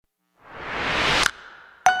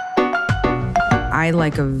I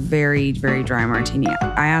like a very, very dry martini.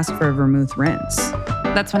 I ask for a vermouth rinse.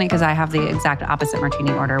 That's funny because I have the exact opposite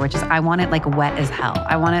martini order, which is I want it like wet as hell.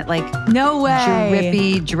 I want it like no way,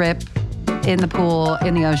 drippy drip in the pool,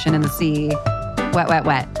 in the ocean, in the sea. Wet, wet,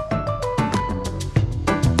 wet.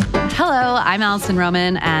 Hello, I'm Alison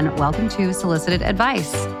Roman, and welcome to Solicited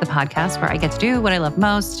Advice, the podcast where I get to do what I love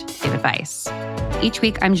most, give advice. Each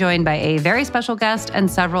week, I'm joined by a very special guest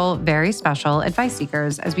and several very special advice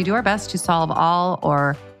seekers as we do our best to solve all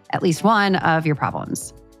or at least one of your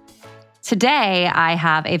problems. Today, I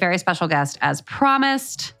have a very special guest as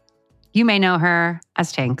promised. You may know her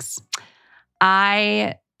as Tinx.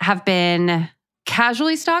 I have been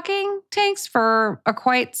casually stalking Tinx for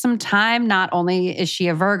quite some time. Not only is she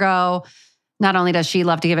a Virgo, not only does she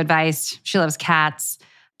love to give advice, she loves cats.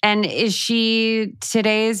 And is she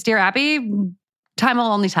today's Dear Abby? Time will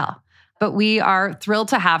only tell. But we are thrilled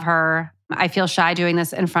to have her. I feel shy doing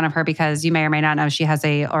this in front of her because you may or may not know she has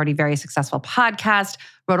a already very successful podcast,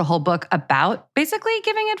 wrote a whole book about basically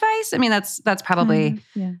giving advice. I mean, that's probably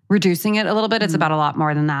reducing it a little bit. It's about a lot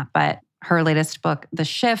more than that. But her latest book, The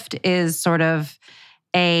Shift, is sort of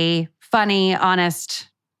a funny, honest,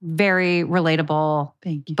 very relatable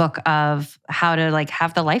book of how to like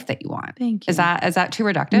have the life that you want. Thank you. Is that too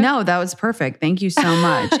reductive? No, that was perfect. Thank you so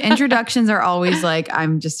much. Introductions are always like,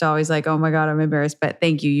 I'm just always like, oh my God, I'm embarrassed. But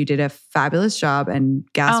thank you. You did a fabulous job and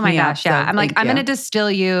gassed me up. Oh my gosh, yeah. So I'm like, I'm going to distill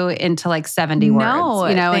you into like 70 words.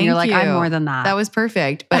 And you're like, I'm more than that. That was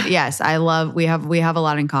perfect. But yes, we have a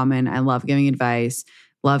lot in common. I love giving advice.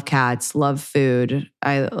 Love cats, love food.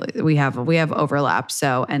 We have overlap.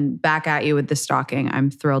 So, and back at you with the stalking.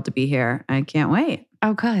 I'm thrilled to be here. I can't wait.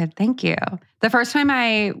 Oh, good. Thank you. The first time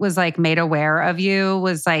I was like made aware of you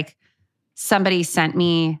was like somebody sent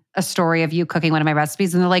me a story of you cooking one of my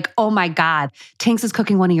recipes and they're like, oh my God, Tinx is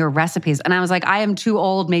cooking one of your recipes. And I was like, I am too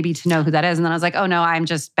old maybe to know who that is. And then I was like, oh no, I'm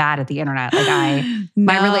just bad at the internet. Like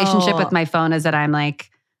my relationship with my phone is that I'm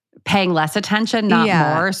like, paying less attention, not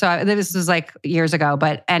more. So this was like years ago.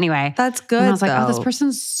 But anyway. That's good, and I was like, oh, this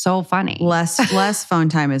person's so funny. Less phone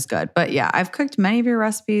time is good. But yeah, I've cooked many of your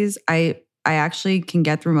recipes. I actually can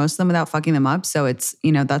get through most of them without fucking them up. So it's,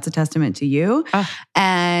 that's a testament to you.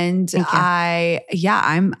 And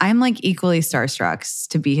I'm like equally starstruck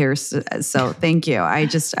to be here. So thank you.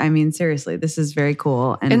 Seriously, this is very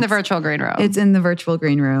cool. And in the virtual green room. It's in the virtual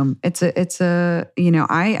green room.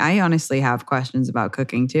 I honestly have questions about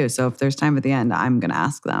cooking too. So if there's time at the end, I'm going to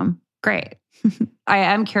ask them. Great. I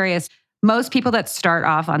am curious. Most people that start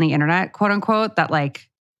off on the internet, quote unquote, that like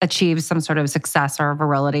achieve some sort of success or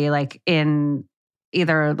virility, like in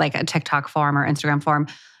either like a TikTok form or Instagram form,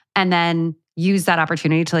 and then use that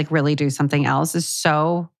opportunity to like really do something else is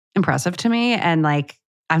so impressive to me. And like,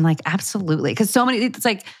 I'm like, absolutely. Because it's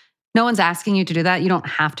like, no one's asking you to do that. You don't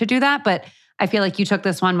have to do that. But I feel like you took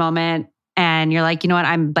this one moment and you're like, you know what?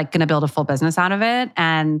 I'm like going to build a full business out of it.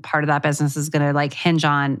 And part of that business is going to like hinge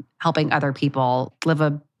on helping other people live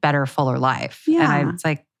a better, fuller life. Yeah. And it's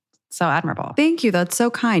like, so admirable. Thank you. That's so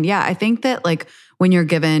kind. Yeah. I think that like when you're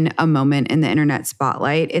given a moment in the internet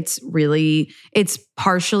spotlight, it's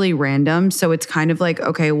partially random. So it's kind of like,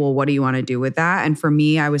 okay, well, what do you want to do with that? And for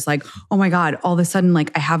me, I was like, oh my God, all of a sudden,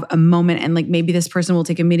 like I have a moment and like maybe this person will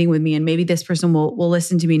take a meeting with me and maybe this person will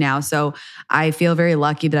listen to me now. So I feel very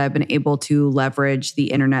lucky that I've been able to leverage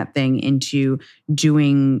the internet thing into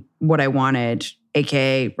doing what I wanted,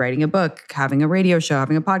 AKA writing a book, having a radio show,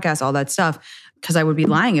 having a podcast, all that stuff. Because I would be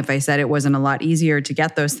lying if I said it wasn't a lot easier to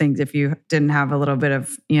get those things if you didn't have a little bit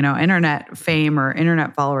of, internet fame or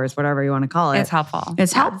internet followers, whatever you want to call it. It's helpful.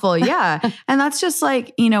 It's helpful, yeah. And that's just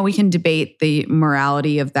like, we can debate the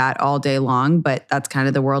morality of that all day long, but that's kind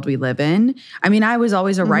of the world we live in. I mean, I was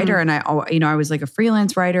always a writer and I was like a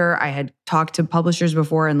freelance writer. I had talked to publishers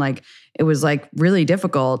before and like, it was like really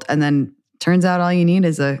difficult. And then turns out all you need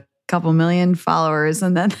is a couple million followers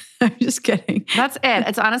and then I'm just kidding. That's it.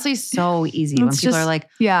 It's honestly so easy when people are like,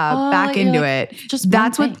 back into it.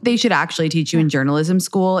 That's what they should actually teach you in journalism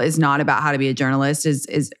school is not about how to be a journalist,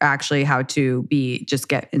 is actually how to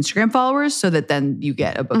get Instagram followers so that then you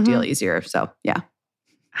get a book deal easier. So yeah.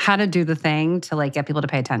 How to do the thing to like get people to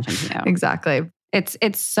pay attention to you. Exactly.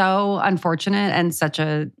 It's so unfortunate and such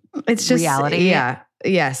a reality. Yeah.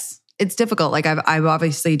 Yes. It's difficult. Like I've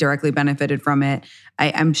obviously directly benefited from it.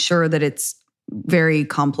 I'm sure that it's very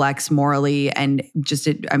complex morally, and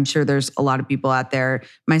I'm sure there's a lot of people out there,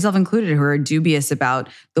 myself included, who are dubious about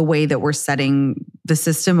the way that we're setting the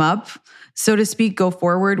system up, so to speak, go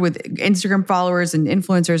forward with Instagram followers and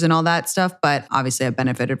influencers and all that stuff. But obviously I've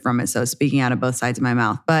benefited from it. So speaking out of both sides of my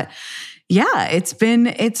mouth. But Yeah, it's been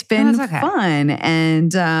fun.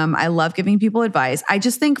 And I love giving people advice. I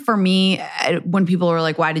just think for me, when people were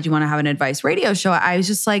like, why did you want to have an advice radio show? I was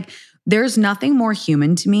just like, there's nothing more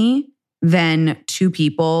human to me than two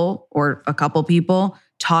people or a couple people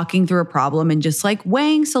talking through a problem and just like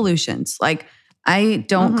weighing solutions. Like, I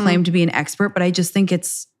don't claim to be an expert, but I just think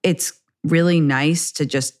it's really nice to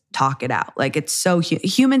just talk it out. Like, it's so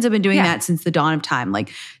humans have been doing that since the dawn of time,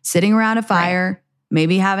 like sitting around a fire,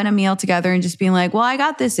 maybe having a meal together and just being like, well, I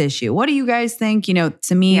got this issue. What do you guys think? You know,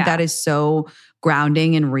 to me, that is so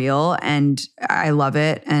grounding and real, and I love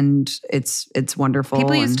it. And it's wonderful.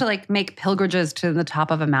 People used to like make pilgrimages to the top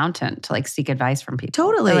of a mountain to like seek advice from people.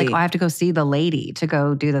 Totally. They're like, oh, I have to go see the lady to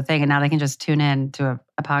go do the thing. And now they can just tune in to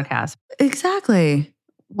a podcast. Exactly.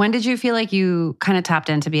 When did you feel like you kind of tapped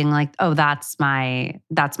into being like, oh, that's my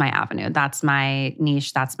avenue. That's my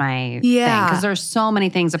niche. That's my thing. Because there's so many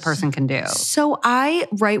things a person can do. So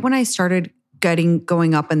right when I started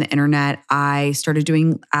going up on the internet, I started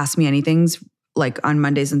doing Ask Me Anythings like on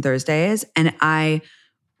Mondays and Thursdays. And I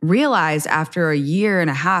realized after a year and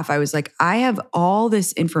a half, I was like, I have all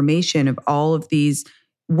this information of all of these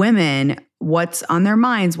women, what's on their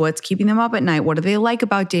minds, what's keeping them up at night, what do they like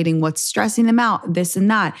about dating, what's stressing them out, this and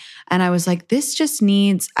that. And I was like, this just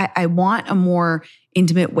needs, I want a more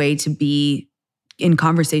intimate way to be in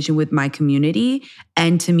conversation with my community.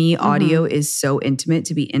 And to me, audio is so intimate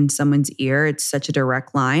to be in someone's ear. It's such a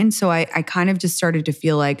direct line. So I kind of just started to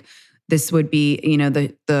feel like this would be, you know,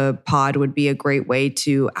 the pod would be a great way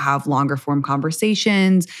to have longer form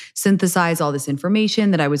conversations, synthesize all this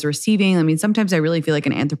information that I was receiving. I mean, sometimes I really feel like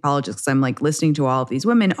an anthropologist because I'm like listening to all of these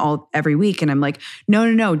women every week. And I'm like,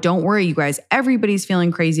 no, don't worry, you guys. Everybody's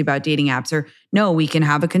feeling crazy about dating apps, or no, we can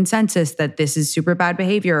have a consensus that this is super bad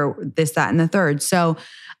behavior, or this, that, and the third. So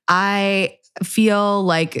I feel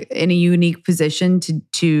like in a unique position to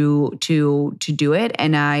do it,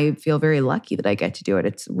 and I feel very lucky that I get to do it.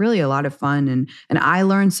 It's really a lot of fun, and I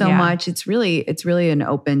learn so much. It's really an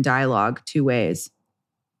open dialogue, two ways.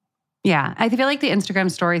 Yeah, I feel like the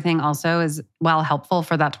Instagram story thing also is, while helpful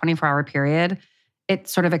for that 24-hour period, it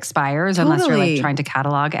sort of expires unless you're like trying to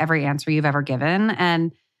catalog every answer you've ever given,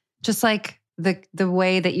 and just like the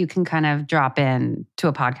way that you can kind of drop in to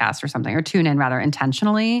a podcast or something, or tune in rather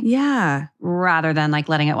intentionally. Yeah. Rather than like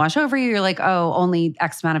letting it wash over you. You're like, oh, only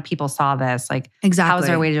X amount of people saw this. Like, exactly. How is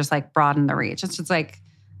there a way to just like broaden the reach? It's just like,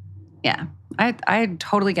 yeah, I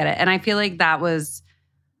totally get it. And I feel like that was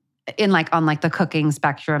on the cooking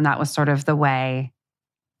spectrum, that was sort of the way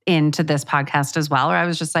into this podcast as well, where I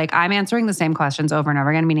was just like, I'm answering the same questions over and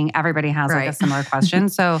over again, meaning everybody has like a similar question.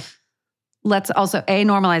 So let's also A,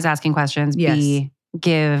 normalize asking questions, B,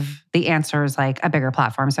 give the answers like a bigger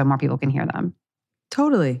platform so more people can hear them.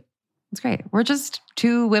 Totally. It's great. We're just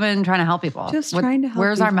two women trying to help people. Trying to help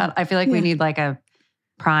Where's people. our medal? I feel like we need like a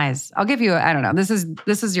prize. I'll give you, I don't know. This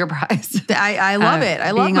is your prize. I love it. I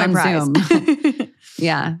love my prize. Zoom.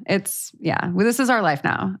 Yeah. This is our life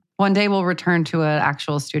now. One day we'll return to an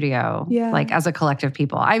actual studio, like as a collective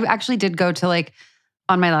people. I actually did go to like,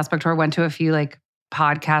 on my last book tour, went to a few like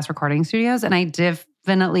podcast recording studios, and I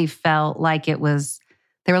definitely felt like they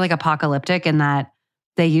were like apocalyptic in that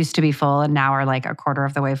they used to be full and now are like a quarter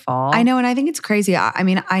of the way full. I know, and I think it's crazy. I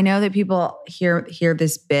mean, I know that people hear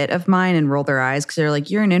this bit of mine and roll their eyes because they're like,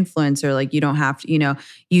 you're an influencer, like you don't have to, you know,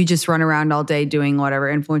 you just run around all day doing whatever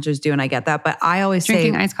influencers do, and I get that. But I always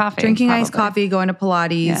drinking say iced coffee, going to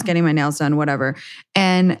Pilates, getting my nails done, whatever.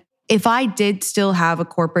 And if I did still have a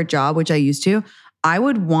corporate job, which I used to, I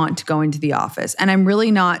would want to go into the office. And I'm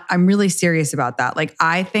really serious about that. Like,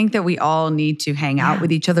 I think that we all need to hang out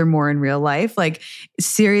with each other more in real life. Like,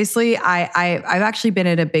 seriously, I've actually been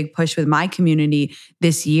at a big push with my community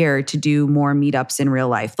this year to do more meetups in real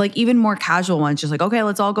life. Like, even more casual ones, just like, okay,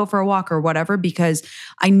 let's all go for a walk or whatever, because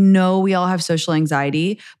I know we all have social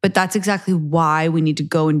anxiety, but that's exactly why we need to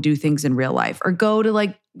go and do things in real life, or go to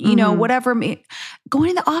like, you know, whatever.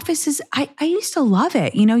 Going to the office is, I used to love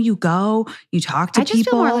it. You know, you go, you talk to people. I just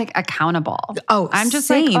feel more like accountable. Oh, I'm just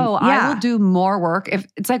same. like, I will do more work. If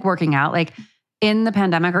it's like working out, like in the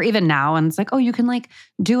pandemic or even now, and it's like, oh, you can like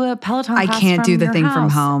do a Peloton class. I can't do the thing from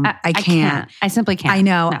home. I can't. I simply can't. I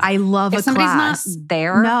know. No. I love a class. If somebody's not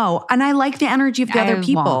there. No. And I like the energy of the other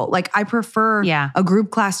people. Won't. Like, I prefer a group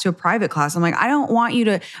class to a private class. I'm like, I don't want you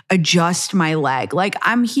to adjust my leg. Like,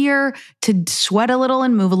 I'm here to sweat a little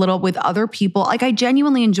and move a little with other people. Like, I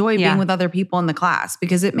genuinely enjoy being with other people in the class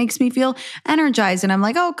because it makes me feel energized. And I'm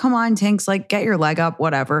like, oh, come on, Tinx, like, get your leg up,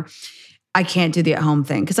 whatever. I can't do the at-home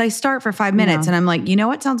thing because I start for 5 minutes and I'm like, you know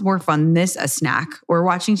what sounds more fun than this? A snack or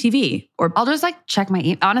watching TV. Or I'll just like check my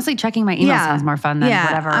email. Honestly, checking my email sounds more fun than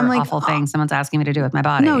whatever awful thing someone's asking me to do with my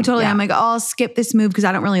body. No, totally. I'm like, I'll skip this move because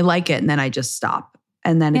I don't really like it. And then I just stop.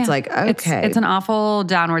 And then it's like, okay. It's an awful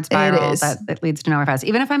downward spiral that leads to nowhere fast.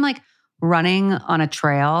 Even if I'm like running on a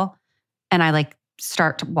trail and I like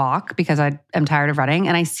start to walk because I am tired of running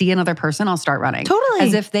and I see another person, I'll start running. Totally.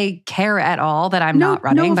 As if they care at all that I'm not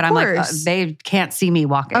running, but I'm like, they can't see me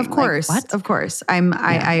walking. Of course. Like, what? Of course. I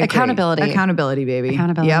agree. Accountability, baby.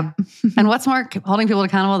 Accountability. Yep. And what's more holding people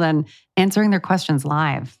accountable than answering their questions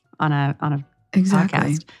live on a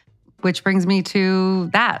podcast? Which brings me to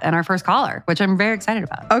that and our first caller, which I'm very excited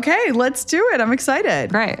about. Okay, let's do it. I'm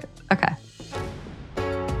excited. Great. Okay.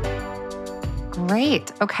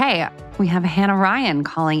 Great. Okay. We have Hannah Ryan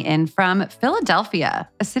calling in from Philadelphia,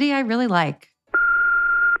 a city I really like.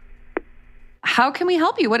 How can we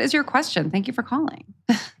help you? What is your question? Thank you for calling.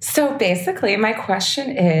 So basically, my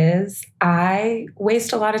question is, I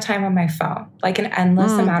waste a lot of time on my phone, like an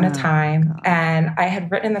endless amount of time. And I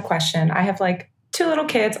had written the question, I have like 2 little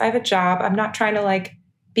kids. I have a job. I'm not trying to like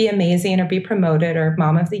be amazing or be promoted or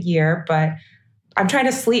mom of the year, but I'm trying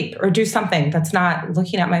to sleep or do something that's not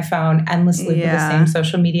looking at my phone endlessly with the same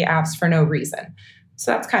social media apps for no reason.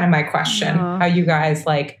 So that's kind of my question. How you guys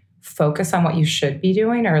like focus on what you should be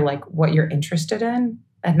doing or like what you're interested in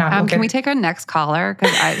and not Can we take our next caller?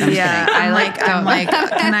 Because I'm just kidding. I'm like,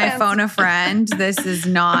 can I phone a friend? This is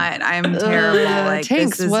not, I'm terrible. Like,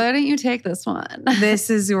 Tinx, why don't you take this one? This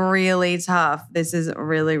is really tough. This is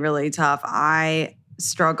really, really tough. I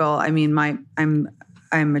struggle. I mean,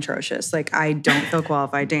 I'm atrocious. Like, I don't feel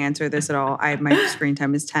qualified to answer this at all. My screen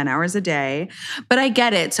time is 10 hours a day, but I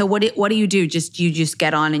get it. So what do you do? You just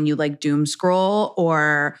get on and you like doom scroll,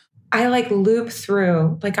 or? I like loop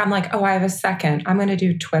through. Like, I'm like, oh, I have a second. I'm going to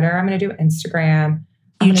do Twitter. I'm going to do Instagram.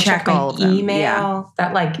 You check all of them. Email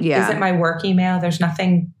that like isn't my work email. There's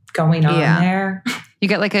nothing going on there. You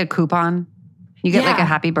get like a coupon. You get like a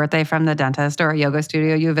happy birthday from the dentist or a yoga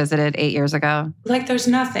studio you visited 8 years ago. Like there's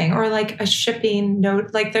nothing, or like a shipping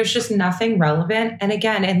note. Like there's just nothing relevant. And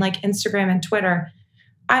again, in like Instagram and Twitter,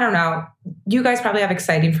 I don't know. You guys probably have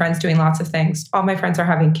exciting friends doing lots of things. All my friends are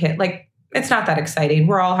having kids. Like it's not that exciting.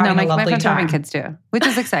 We're all having a lovely time. My friends are having kids too, which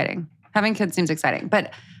is exciting. Having kids seems exciting.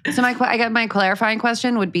 But so my clarifying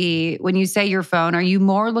question would be, when you say your phone, are you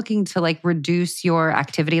more looking to like reduce your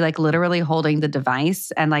activity, like literally holding the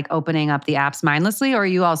device and like opening up the apps mindlessly? Or are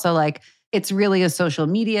you also like, it's really a social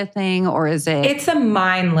media thing, or is it? It's a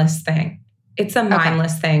mindless thing. It's a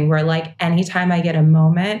mindless thing where like anytime I get a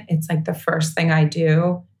moment, it's like the first thing I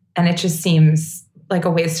do. And it just seems like a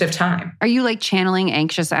waste of time. Are you like channeling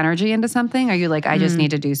anxious energy into something? Are you like, I just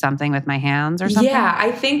need to do something with my hands or something? Yeah,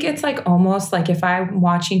 I think it's like almost like if I'm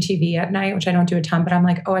watching TV at night, which I don't do a ton, but I'm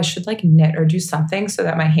like, oh, I should like knit or do something so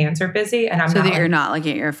that my hands are busy and I'm so not that you're not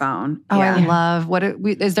looking at your phone. Oh, yeah. I love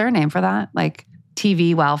is there a name for that? Like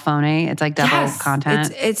TV while phoning? It's like double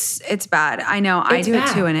content. It's bad. I know. I do it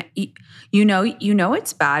too. And you know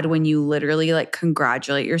it's bad when you literally like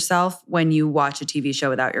congratulate yourself when you watch a TV show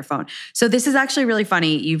without your phone. So this is actually really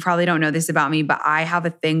funny. You probably don't know this about me, but I have a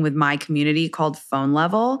thing with my community called Phone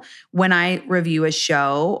Level. When I review a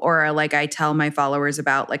show or like I tell my followers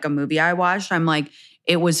about like a movie I watched, I'm like,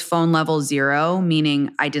 it was phone level 0, meaning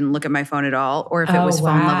I didn't look at my phone at all. Or if it was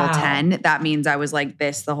phone level 10, that means I was like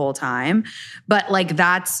this the whole time. But like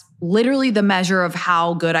that's literally the measure of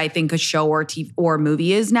how good I think a show or TV or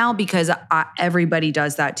movie is now, because everybody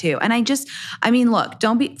does that too. And look,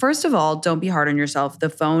 first of all, don't be hard on yourself. The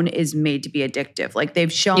phone is made to be addictive. Like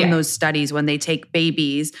they've shown those studies when they take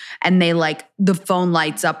babies and they like the phone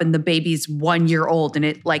lights up and the baby's 1 year old and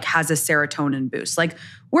it like has a serotonin boost. Like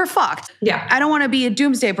we're fucked. Yeah. I don't want to be a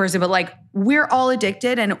doomsday person, but like we're all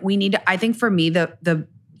addicted and we need to, I think for me, the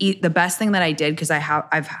best thing that I did, because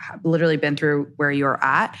I've literally been through where you're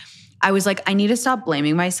at, I was like, I need to stop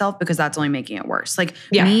blaming myself because that's only making it worse. Like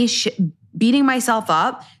me beating myself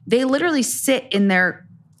up, they literally sit in their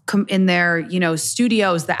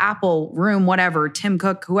studios, the Apple room, whatever, Tim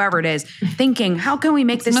Cook, whoever it is, thinking, how can we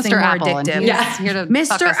make this thing more addictive?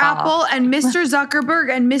 Mr. Apple and Mr. Zuckerberg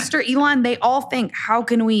and Mr. Elon, they all think, how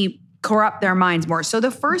can we corrupt their minds more? So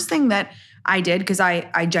the first thing that I did, because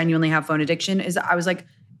I genuinely have phone addiction, is I was like,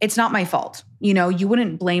 it's not my fault. You know, you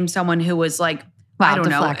wouldn't blame someone who was like, I don't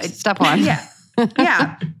know. Step one. Yeah.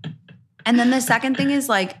 Yeah. And then the second thing is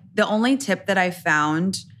like the only tip that I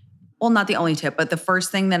found, well, not the only tip, but the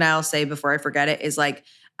first thing that I'll say before I forget it is like,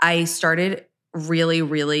 I started really,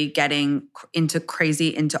 really getting into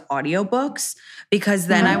audiobooks, because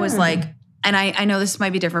then I was like, and I know this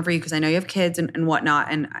might be different for you because I know you have kids and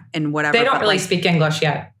whatnot and whatever. They don't really speak English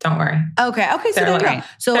yet. Don't worry. Okay. So there you go.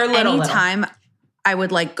 So anytime I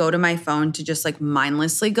would like go to my phone to just like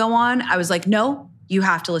mindlessly go on, I was like, no, you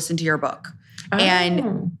have to listen to your book. Oh.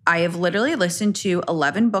 And I have literally listened to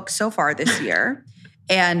 11 books so far this year.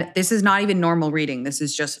 And this is not even normal reading. This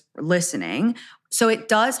is just listening. So it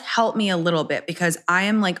does help me a little bit because I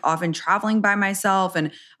am like often traveling by myself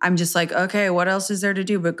and I'm just like, okay, what else is there to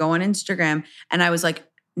do but go on Instagram? And I was like,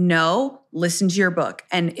 no, listen to your book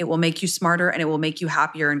and it will make you smarter and it will make you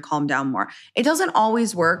happier and calm down more. It doesn't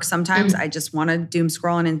always work. Sometimes I just want to doom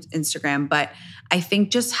scroll on Instagram, but I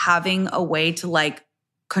think just having a way to like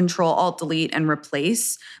Control, Alt, Delete and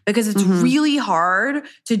replace because it's really hard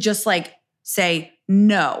to just like say,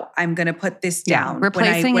 no, I'm going to put this down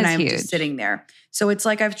replacing when is I'm huge. just sitting there. So it's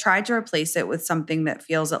like I've tried to replace it with something that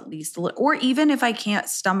feels at least a little, or even if I can't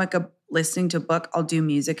stomach listening to a book, I'll do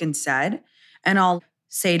music instead. And I'll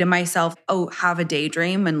say to myself, oh, have a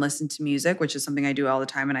daydream and listen to music, which is something I do all the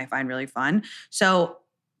time and I find really fun. So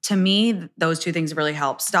to me, those two things really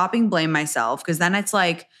help. Stopping blame myself because then it's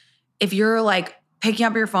like, if you're like, picking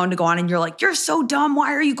up your phone to go on and you're like, you're so dumb.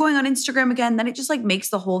 Why are you going on Instagram again? Then it just like makes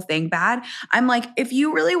the whole thing bad. I'm like, if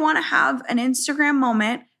you really want to have an Instagram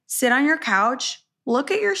moment, sit on your couch,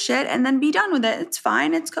 look at your shit and then be done with it. It's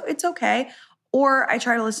fine. It's okay. Or I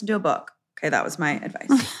try to listen to a book. Okay, that was my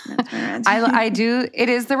advice. That's my rant. I do. It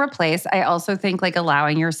is the replace. I also think like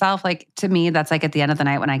allowing yourself, like to me, that's like at the end of the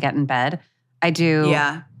night when I get in bed, I do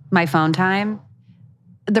my phone time.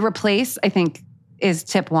 The replace, I think, is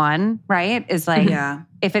tip one, right? Is like,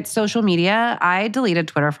 if it's social media, I deleted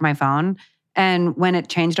Twitter from my phone. And when it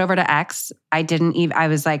changed over to X, I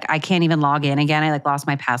was like, I can't even log in again. I like lost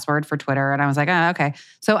my password for Twitter. And I was like, oh, okay.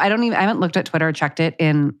 So I haven't looked at Twitter or checked it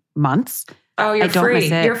in months. Oh, you're free.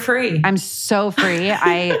 You're free. I'm so free.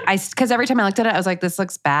 Because every time I looked at it, I was like, this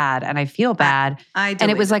looks bad. And I feel bad.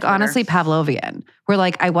 And it was like, honestly, Pavlovian, where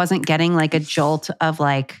like, I wasn't getting like a jolt of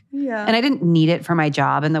like, and I didn't need it for my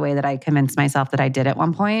job in the way that I convinced myself that I did at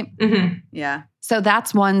one point. Mm-hmm. Yeah. So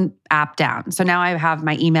that's one app down. So now I have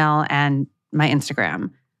my email and my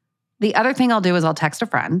Instagram. The other thing I'll do is I'll text a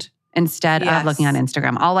friend instead of looking on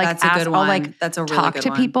Instagram. I'll like that's a good one. I'll like that's a really talk good to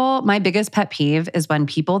one. people. My biggest pet peeve is when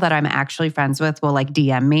people that I'm actually friends with will like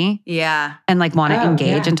DM me. Yeah. And like want to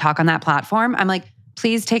engage and talk on that platform. I'm like,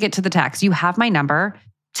 please take it to the text. You have my number.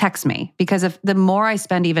 Text me. Because if the more I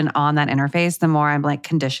spend even on that interface, the more I'm like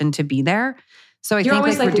conditioned to be there. So I You're think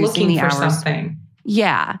always like reducing looking the for hours. something.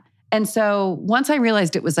 Yeah. And so once I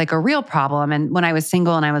realized it was like a real problem, and when I was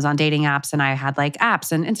single and I was on dating apps and I had like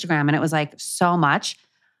apps and Instagram and it was like so much.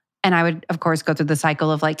 And I would, of course, go through the cycle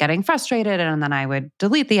of like getting frustrated and then I would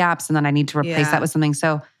delete the apps and then I need to replace that with something.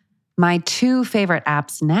 So my 2 favorite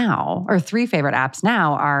apps now, or 3 favorite apps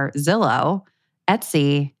now are Zillow,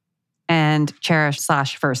 Etsy, and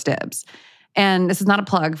Cherish/First Dibs. And this is not a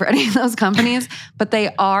plug for any of those companies, but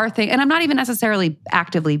they are and I'm not even necessarily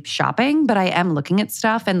actively shopping, but I am looking at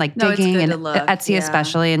stuff and like digging and Etsy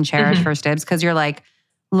especially and Cherish/First Dibs because you're like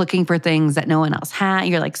looking for things that no one else had.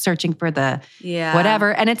 You're like searching for the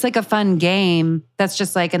whatever. And it's like a fun game that's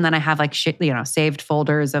just like, and then I have like saved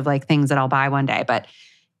folders of like things that I'll buy one day. But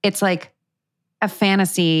it's like a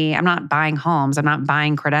fantasy. I'm not buying homes. I'm not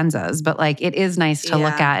buying credenzas, but like it is nice to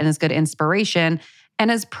look at and it's good inspiration and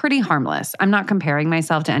is pretty harmless. I'm not comparing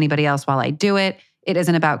myself to anybody else while I do it. It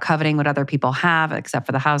isn't about coveting what other people have, except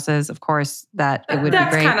for the houses. Of course, it would be great.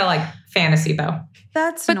 That's kind of like fantasy though.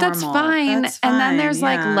 That's fine. That's and then there's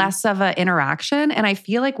like less of an interaction. And I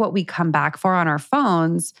feel like what we come back for on our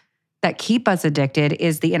phones that keep us addicted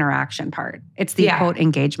is the interaction part. It's the quote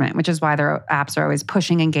engagement, which is why their apps are always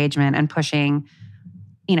pushing engagement and pushing,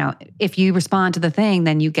 if you respond to the thing,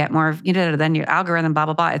 then you get more, then your algorithm, blah,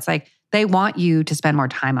 blah, blah. It's like they want you to spend more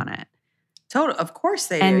time on it. Total, of course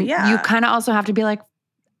they do, yeah. You kind of also have to be like,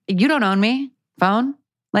 you don't own me, phone.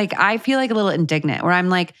 Like, I feel like a little indignant where I'm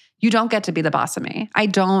like, you don't get to be the boss of me. I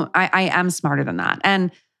am smarter than that.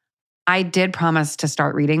 And I did promise to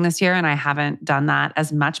start reading this year and I haven't done that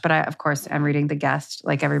as much, but I, of course, am reading The Guest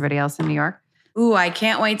like everybody else in New York. Ooh, I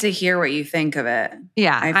can't wait to hear what you think of it.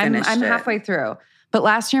 Yeah, I'm halfway through. But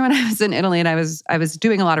last year when I was in Italy and I was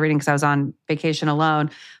doing a lot of reading because I was on vacation alone,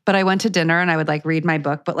 but I went to dinner and I would like read my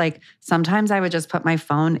book, but like sometimes I would just put my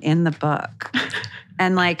phone in the book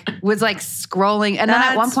and like was like scrolling. And then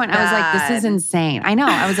at one point I was like, this is insane. I know.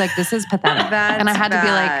 I was like, this is pathetic. And I had to be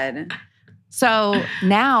like, so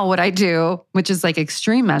now what I do, which is like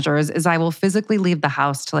extreme measures, is I will physically leave the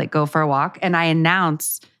house to like go for a walk. And I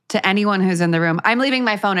announce to anyone who's in the room, I'm leaving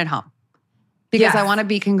my phone at home. Because I want to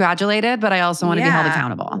be congratulated, but I also want to be held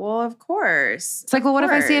accountable. Well, of course. It's like, well, what if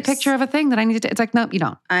I see a picture of a thing that I need to, it's like, nope, you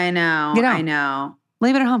don't. I know. You don't. I know.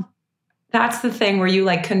 Leave it at home. That's the thing where you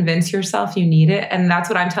like convince yourself you need it. And that's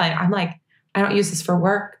what I'm telling you. I'm like, I don't use this for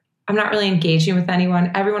work. I'm not really engaging with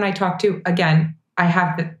anyone. Everyone I talk to, again,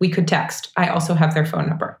 we could text. I also have their phone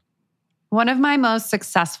number. One of my most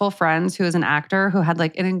successful friends who is an actor who had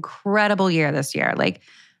like an incredible year this year, like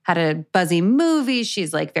had a buzzy movie.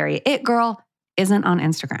 She's like very it girl, isn't on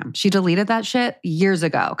Instagram. She deleted that shit years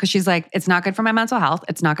ago because she's like, it's not good for my mental health.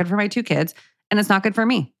 It's not good for my 2 kids. And it's not good for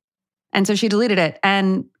me. And so she deleted it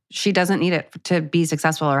and she doesn't need it to be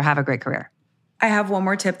successful or have a great career. I have one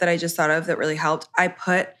more tip that I just thought of that really helped. I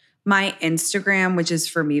put my Instagram, which is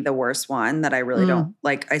for me the worst one that I really don't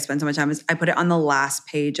like, I spend so much time, is I put it on the last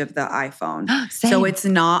page of the iPhone. So it's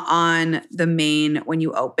not on the main, when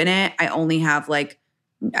you open it, I only have like,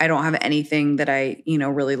 I don't have anything that I,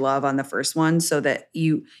 really love on the first one, so that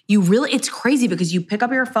you really, it's crazy because you pick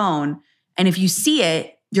up your phone and if you see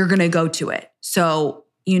it, you're going to go to it. So,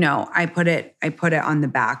 I put it on the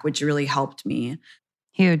back, which really helped me.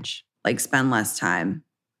 Huge. Like spend less time.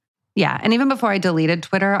 Yeah. And even before I deleted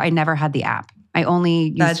Twitter, I never had the app. I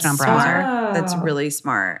only used it on browser. That's really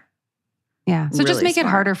smart. Yeah. So just make it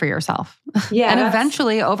harder for yourself. Yeah. And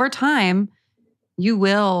eventually over time, you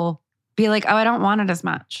will be like, oh, I don't want it as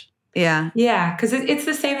much. Yeah. Yeah. Because it's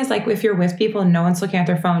the same as like if you're with people and no one's looking at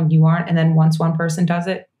their phone, you aren't. And then once one person does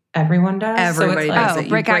it, everyone does. Everybody so it's like, does it.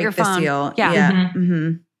 break out your the phone. seal. Yeah. Mm-hmm.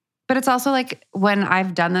 Mm-hmm. But it's also like when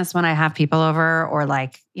I've done this, when I have people over or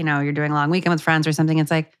like, you're doing a long weekend with friends or something,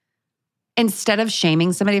 it's like, instead of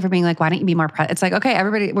shaming somebody for being like, why don't you be more present? It's like, okay,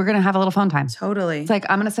 everybody, we're going to have a little phone time. Totally. It's like,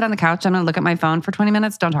 I'm going to sit on the couch. I'm going to look at my phone for 20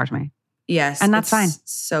 minutes. Don't talk to me. Yes. And that's fine.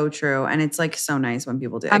 So true. And it's like so nice when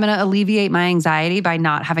people do. I'm going to alleviate my anxiety by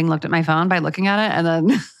not having looked at my phone, by looking at it. And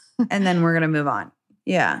then and then we're going to move on.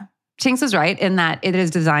 Yeah. Tinx is right in that it is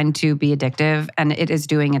designed to be addictive and it is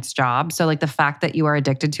doing its job. So like the fact that you are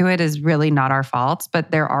addicted to it is really not our fault, but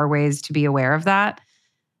there are ways to be aware of that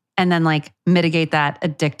and then like mitigate that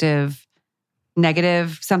addictive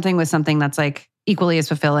negative something with something that's like equally as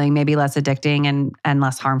fulfilling, maybe less addicting and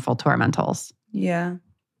less harmful to our mentals. Yeah.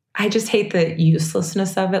 I just hate the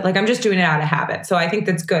uselessness of it. Like I'm just doing it out of habit. So I think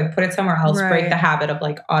that's good. Put it somewhere else. Right. Break the habit of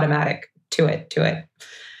like automatic to it.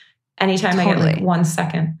 Anytime I get like 1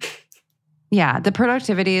 second. Yeah. The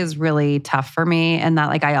productivity is really tough for me. And that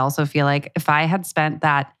like, I also feel like if I had spent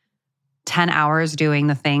that 10 hours doing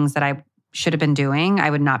the things that I should have been doing, I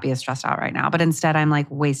would not be as stressed out right now. But instead, I'm like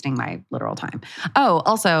wasting my literal time. Oh,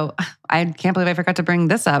 also, I can't believe I forgot to bring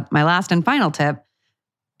this up. My last and final tip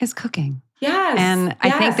is cooking. Yes. And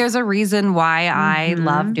I think there's a reason why I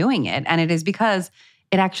love doing it. And it is because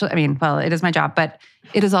it actually, it is my job, but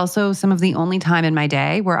it is also some of the only time in my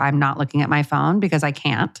day where I'm not looking at my phone because I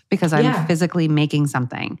can't, because I'm physically making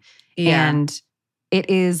something. Yeah. And it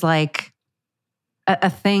is like a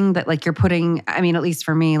thing that like you're putting, at least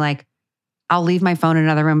for me, like I'll leave my phone in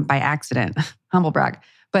another room by accident. Humble brag.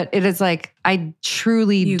 But it is like, I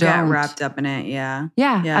truly don't. get wrapped up in it, yeah.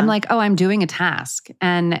 Yeah. I'm like, oh, I'm doing a task.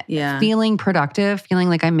 And feeling productive, feeling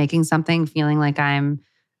like I'm making something, feeling like I'm,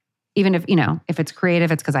 even if, if it's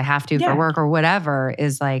creative, it's because I have to for work or whatever,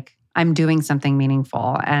 is like, I'm doing something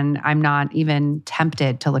meaningful. And I'm not even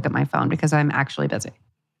tempted to look at my phone because I'm actually busy.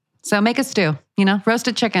 So make a stew,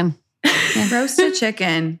 roasted chicken. Yeah. Roasted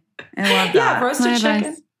chicken. I love that. Yeah, roasted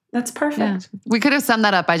chicken. That's perfect. Yeah. We could have summed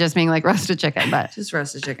that up by just being like roasted chicken, but just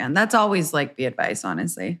roasted chicken. That's always like the advice,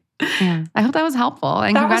 honestly. Yeah. I hope that was helpful.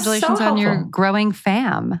 And congratulations on your growing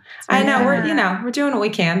fam. I know we're doing what we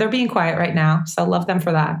can. They're being quiet right now, so love them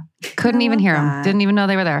for that. Couldn't even hear them. Didn't even know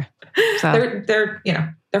they were there. So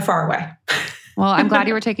they're far away. Well, I'm glad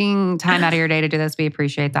you were taking time out of your day to do this. We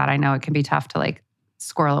appreciate that. I know it can be tough to like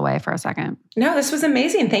squirrel away for a second. No, this was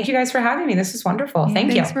amazing. Thank you guys for having me. This was wonderful. Thank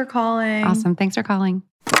you. Thanks for calling. Awesome. Thanks for calling.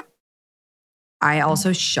 I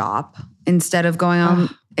also shop instead of going on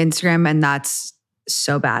Instagram, and that's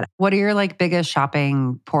so bad. What are your like biggest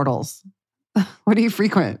shopping portals? What do you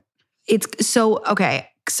frequent? It's so, okay.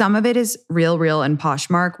 Some of it is Real and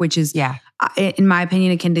Poshmark, which is, in my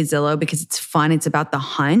opinion, akin to Zillow because it's fun. It's about the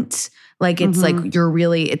hunt. Like it's like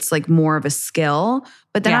it's like more of a skill.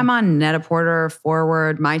 But then I'm on Net-a-Porter,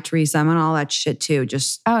 Forward, My Teresa. I'm on all that shit too.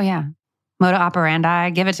 Just Moda Operandi,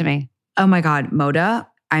 give it to me. Oh my God, Moda.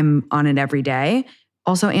 I'm on it every day.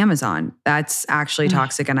 Also Amazon. That's actually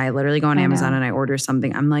toxic. And I literally go on Amazon and I order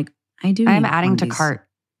something. I'm like, I'm adding to cart.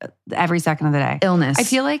 every second of the day. Illness. I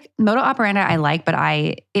feel like modus operandi I like, but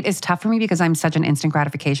it is tough for me because I'm such an instant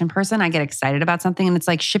gratification person. I get excited about something and it's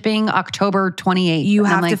like shipping October 28th. You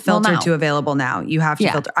have like, to filter well, no. to available now. You have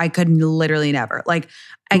to filter. I could literally never. Like,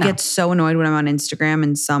 I get so annoyed when I'm on Instagram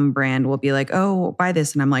and some brand will be like, oh, buy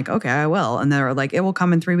this. And I'm like, okay, I will. And they're like, it will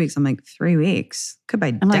come in 3 weeks. I'm like, 3 weeks? Could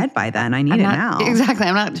be dead by then. I need it now. Exactly.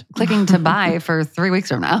 I'm not clicking to buy for 3 weeks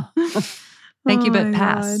from now. Thank you, but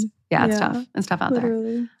pass. God. Yeah, it's tough. It's tough out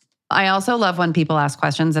there. I also love when people ask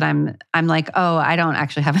questions and I'm like, oh, I don't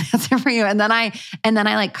actually have an answer for you. And then I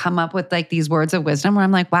like come up with like these words of wisdom where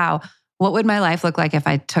I'm like, wow, what would my life look like if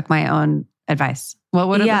I took my own advice? What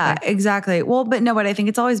would it look like? Exactly. Well, but I think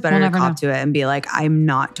it's always better to cop to it and be like, I'm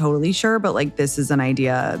not totally sure, but like, this is an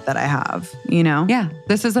idea that I have, you know? Yeah.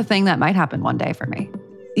 This is a thing that might happen one day for me.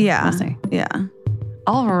 Yeah. We'll see. Yeah.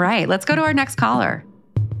 All right. Let's go to our next caller.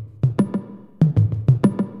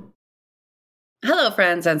 Hello,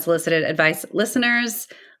 friends, unsolicited advice listeners.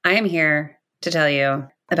 I am here to tell you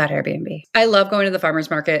about Airbnb. I love going to the farmer's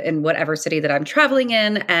market in whatever city that I'm traveling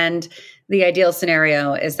in. And the ideal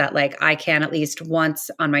scenario is that like I can at least once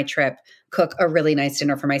on my trip cook a really nice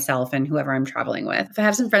dinner for myself and whoever I'm traveling with. If I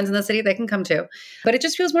have some friends in the city, they can come too. But it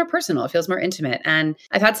just feels more personal. It feels more intimate. And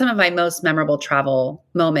I've had some of my most memorable travel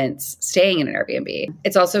moments staying in an Airbnb.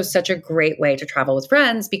 It's also such a great way to travel with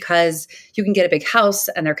friends because you can get a big house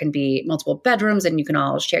and there can be multiple bedrooms and you can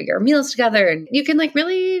all share your meals together. And you can like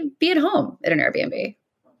really be at home at an Airbnb.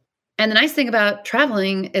 And the nice thing about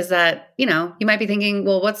traveling is that, you know, you might be thinking,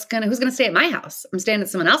 well, who's going to stay at my house? I'm staying at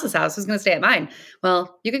someone else's house. Who's going to stay at mine?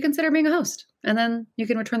 Well, you could consider being a host and then you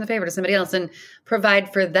can return the favor to somebody else and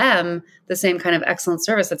provide for them the same kind of excellent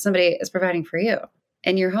service that somebody is providing for you.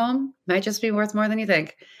 And your home might just be worth more than you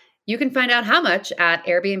think. You can find out how much at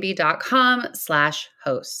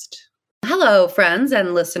airbnb.com/host. Hello, friends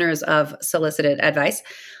and listeners of Solicited Advice.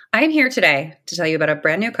 I am here today to tell you about a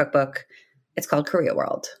brand new cookbook. It's called Korea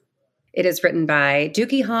World. It is written by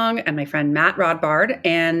Dookie Hong and my friend Matt Rodbard,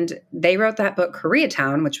 and they wrote that book,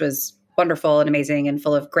 Koreatown, which was wonderful and amazing and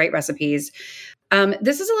full of great recipes.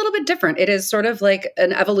 This is a little bit different. It is sort of like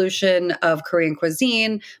an evolution of Korean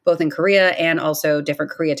cuisine, both in Korea and also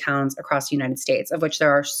different Koreatowns across the United States, of which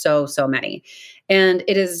there are so many. And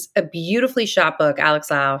it is a beautifully shot book.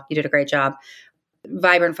 Alex Lau, you did a great job.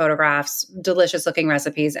 Vibrant photographs, delicious looking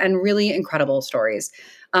recipes, and really incredible stories.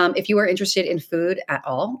 If you are interested in food at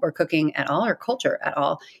all, or cooking at all, or culture at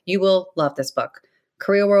all, you will love this book.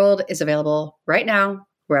 Korea World is available right now,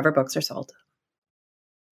 wherever books are sold.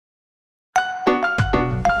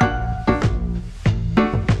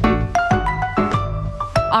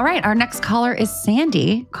 All right, our next caller is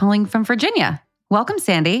Sandy, calling from Virginia. Welcome,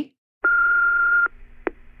 Sandy.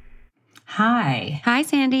 Hi. Hi,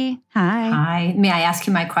 Sandy. Hi. Hi. May I ask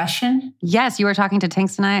you my question? Yes, you were talking to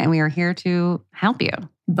Tinx tonight, and we are here to help you.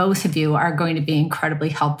 Both of you are going to be incredibly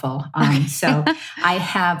helpful. So I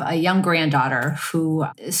have a young granddaughter who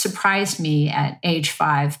surprised me at age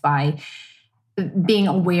 5 by being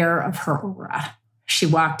aware of her aura. She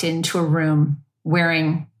walked into a room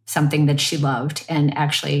wearing something that she loved and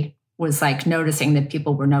actually was like noticing that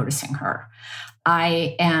people were noticing her.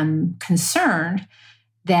 I am concerned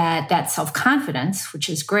that self-confidence, which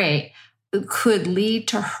is great, could lead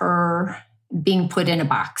to her being put in a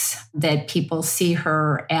box, that people see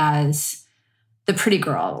her as the pretty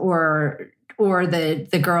girl or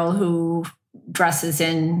the girl who dresses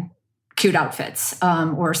in cute outfits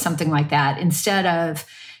or something like that, instead of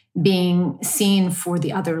being seen for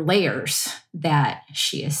the other layers that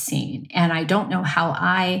she is seen. And I don't know how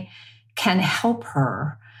I can help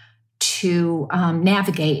her to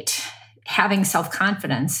navigate having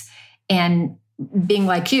self-confidence and being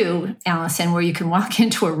like you, Alison, where you can walk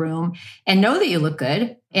into a room and know that you look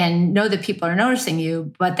good and know that people are noticing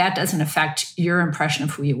you, but that doesn't affect your impression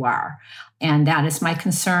of who you are. And that is my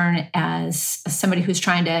concern as somebody who's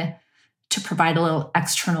trying to provide a little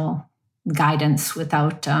external guidance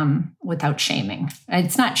without shaming.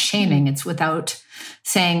 It's not shaming, it's without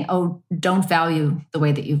saying, oh, don't value the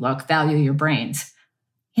way that you look, value your brains.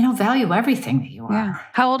 Value everything that you are. Yeah.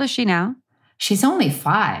 How old is she now? She's only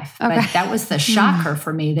 5, okay. But that was the shocker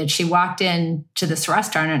for me, that she walked in to this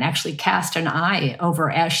restaurant and actually cast an eye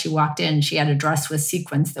over as she walked in. She had a dress with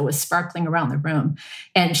sequins that was sparkling around the room.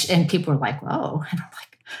 And people were like, whoa. And I'm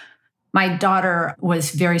like, my daughter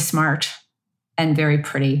was very smart and very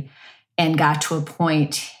pretty and got to a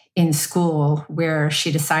point in school where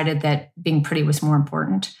she decided that being pretty was more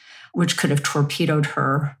important, which could have torpedoed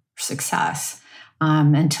her success.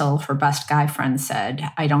 Until her best guy friend said,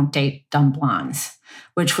 I don't date dumb blondes,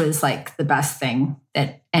 which was like the best thing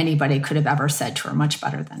that anybody could have ever said to her, much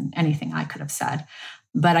better than anything I could have said.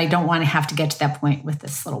 but I don't want to have to get to that point with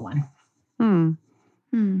this little one.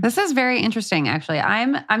 This is very interesting, actually.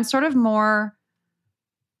 I'm sort of more,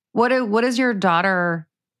 what is your daughter,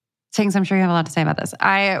 Tinx, I'm sure you have a lot to say about this.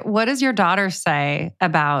 What does your daughter say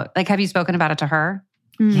about, like, have you spoken about it to her?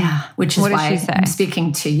 Yeah, which is why I'm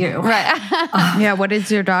speaking to you. Right. Yeah, what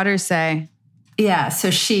does your daughter say? Yeah, so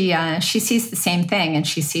she sees the same thing, and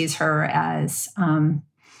she sees her as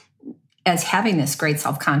having this great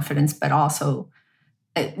self-confidence, but also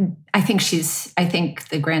I think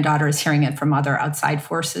the granddaughter is hearing it from other outside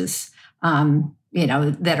forces,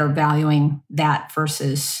 that are valuing that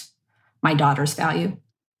versus my daughter's value.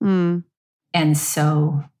 And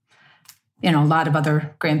so, a lot of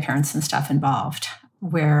other grandparents and stuff involved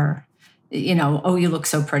where, oh, you look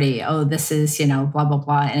so pretty. Oh, this is, blah, blah,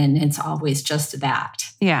 blah. And it's always just that.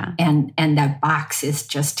 Yeah. And that box is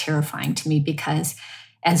just terrifying to me because,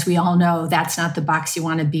 as we all know, that's not the box you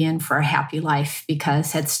want to be in for a happy life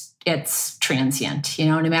because it's transient,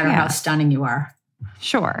 no matter how stunning you are.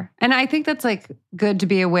 Sure. And I think that's like good to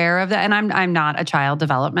be aware of that. And I'm not a child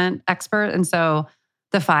development expert. And so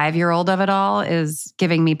the 5-year-old of it all is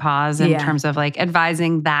giving me pause in terms of like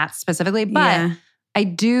advising that specifically. But I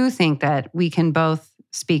do think that we can both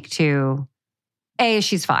speak to,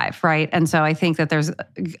 she's 5, right? And so I think that there's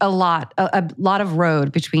a lot of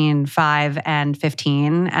road between 5 and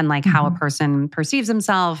 15 and like how a person perceives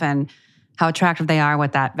himself and how attractive they are,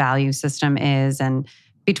 what that value system is. And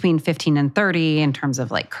between 15 and 30 in terms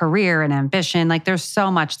of like career and ambition, like there's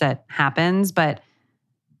so much that happens. But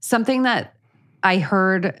something that I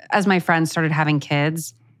heard as my friends started having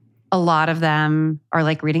kids, a lot of them are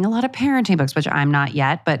like reading a lot of parenting books, which I'm not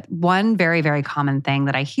yet. But one very, very common thing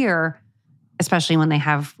that I hear, especially when they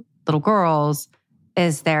have little girls,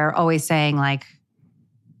 is they're always saying like,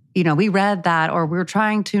 we read that or we're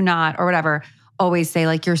trying to not or whatever, always say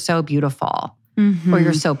like, you're so beautiful or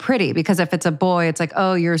you're so pretty. Because if it's a boy, it's like,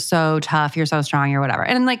 oh, you're so tough, you're so strong, or whatever.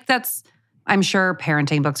 And like I'm sure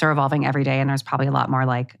parenting books are evolving every day and there's probably a lot more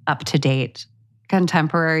like up-to-date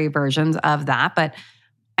contemporary versions of that. But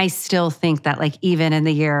I still think that like even in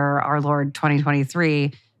the year, our Lord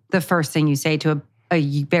 2023, the first thing you say to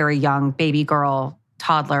a very young baby girl,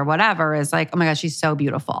 toddler, whatever, is like, oh my gosh, she's so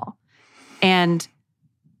beautiful. And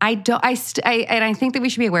I think that we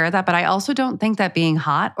should be aware of that, but I also don't think that being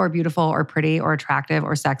hot or beautiful or pretty or attractive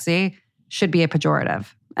or sexy should be a pejorative.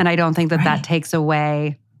 And I don't think that that takes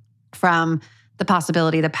away from the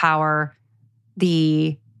possibility, the power,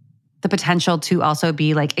 the potential to also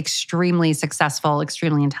be like extremely successful,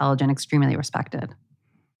 extremely intelligent, extremely respected.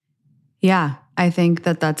 Yeah, I think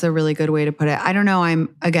that that's a really good way to put it. I don't know.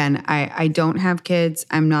 I don't have kids.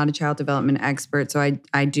 I'm not a child development expert. So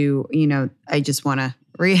I do, I just want to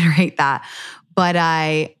reiterate that. But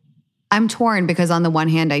I'm torn because on the one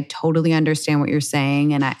hand, I totally understand what you're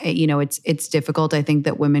saying. And it's difficult. I think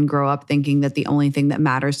that women grow up thinking that the only thing that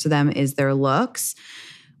matters to them is their looks.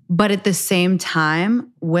 But at the same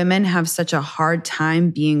time, women have such a hard time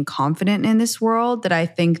being confident in this world that I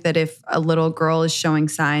think that if a little girl is showing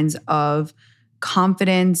signs of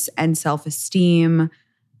confidence and self-esteem,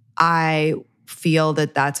 I feel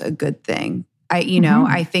that that's a good thing.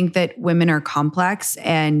 I think that women are complex,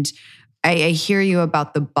 and I hear you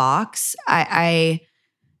about the box. I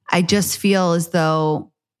just feel as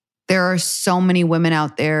though there are so many women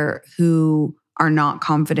out there who are not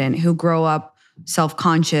confident, who grow up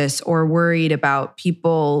self-conscious or worried about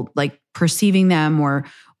people like perceiving them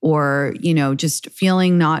or just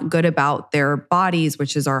feeling not good about their bodies,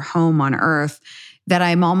 which is our home on earth, that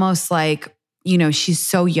I'm almost like, she's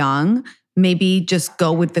so young, maybe just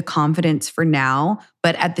go with the confidence for now,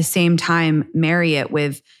 but at the same time, marry it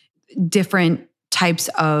with different types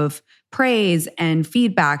of praise and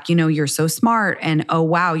feedback. You're so smart and, oh,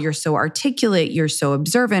 wow, you're so articulate, you're so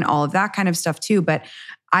observant, all of that kind of stuff too. But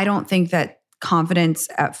I don't think that confidence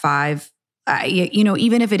at 5,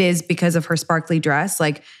 even if it is because of her sparkly dress,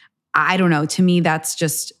 like, I don't know, to me, that's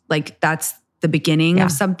just like, that's the beginning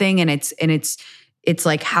of something. And it's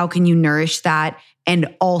like, how can you nourish that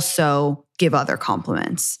and also give other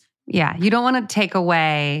compliments? Yeah. You don't want to take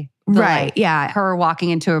away her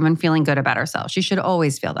walking into a room and feeling good about herself. She should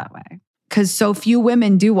always feel that way. Because so few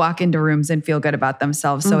women do walk into rooms and feel good about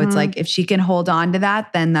themselves. So it's like, if she can hold on to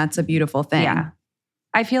that, then that's a beautiful thing. Yeah.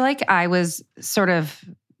 I feel like I was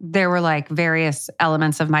there were like various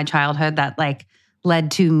elements of my childhood that like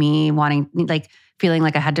led to me wanting, like feeling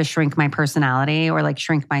like I had to shrink my personality or like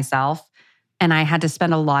shrink myself. And I had to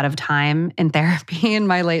spend a lot of time in therapy in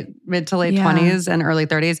my mid to late 20s and early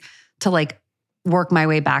 30s to like work my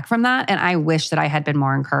way back from that. And I wish that I had been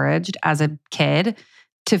more encouraged as a kid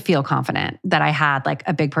to feel confident that I had like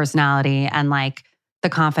a big personality and like the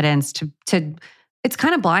confidence to it's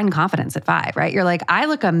kind of blind confidence at 5, right? You're like, I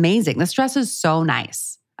look amazing. This dress is so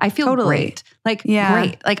nice. I feel great. Like,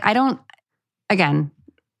 great. Like, again,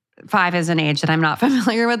 5 is an age that I'm not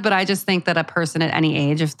familiar with, but I just think that a person at any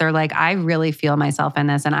age, if they're like, I really feel myself in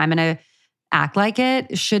this and I'm going to act like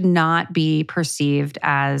it, should not be perceived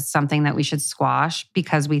as something that we should squash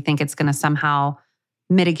because we think it's going to somehow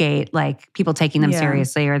mitigate like people taking them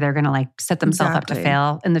seriously, or they're going to like set themselves up to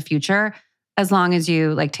fail in the future. As long as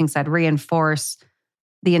you, like Tinx said, reinforce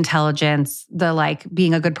the intelligence, the like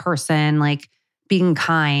being a good person, like being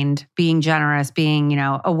kind, being generous, being,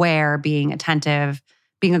 aware, being attentive,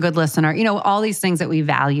 being a good listener, all these things that we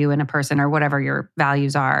value in a person or whatever your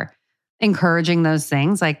values are, encouraging those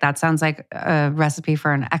things. Like that sounds like a recipe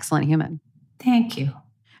for an excellent human. Thank you.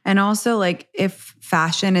 And also like if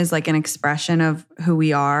fashion is like an expression of who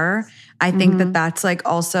we are, I think that that's like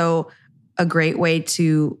also a great way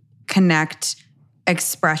to connect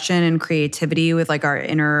expression and creativity with like our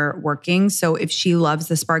inner workings. So if she loves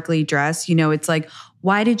the sparkly dress, it's like,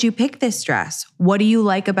 why did you pick this dress? What do you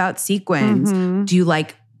like about sequins? Do you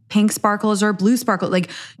like pink sparkles or blue sparkle? Like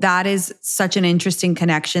that is such an interesting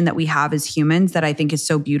connection that we have as humans that I think is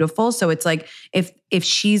so beautiful. So it's like if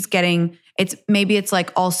she's getting, it's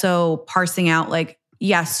like also parsing out like,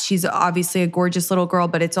 yes, she's obviously a gorgeous little girl,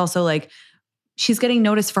 but it's also like she's getting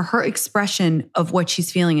noticed for her expression of what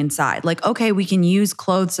she's feeling inside. Like, okay, we can use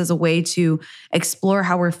clothes as a way to explore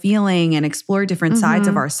how we're feeling and explore different sides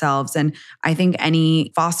of ourselves. And I think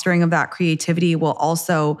any fostering of that creativity will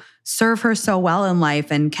also serve her so well in life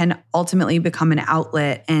and can ultimately become an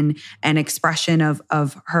outlet and an expression of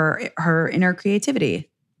her inner creativity.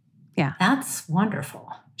 Yeah. That's wonderful.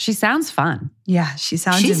 She sounds fun. Yeah, she's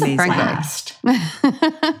amazing. A blast.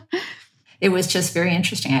 It was just very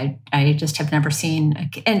interesting. I just have never seen,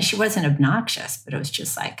 and she wasn't obnoxious, but it was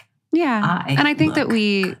just like, and I think that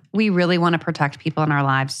we really want to protect people in our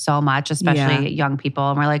lives so much, especially young people.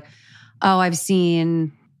 And we're like, oh, I've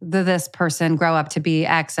seen this person grow up to be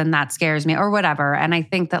X and that scares me or whatever. And I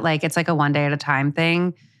think that like, it's like a one day at a time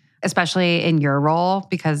thing, especially in your role,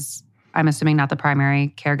 because I'm assuming not the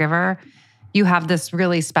primary caregiver. You have this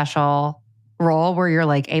really special role where you're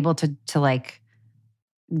like able to like,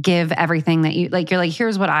 give everything that you like. You're like,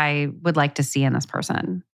 here's what I would like to see in this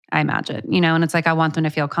person, I imagine, and it's like, I want them to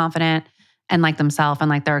feel confident and like themselves and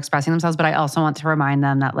like they're expressing themselves. But I also want to remind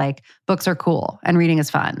them that like books are cool and reading is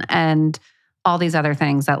fun and all these other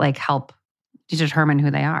things that like help to determine who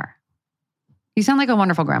they are. You sound like a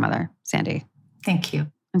wonderful grandmother, Sandy. Thank you.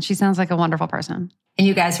 And she sounds like a wonderful person. And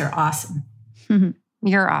you guys are awesome.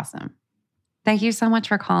 You're awesome. Thank you so much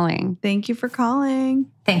for calling. Thank you for calling.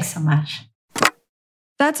 Thanks so much.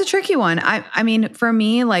 That's a tricky one. I mean, for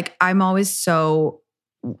me, like I'm always so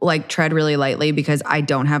like tread really lightly because I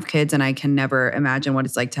don't have kids and I can never imagine what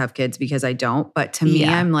it's like to have kids because I don't. But to me,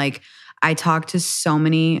 I'm like, I talk to so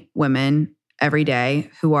many women every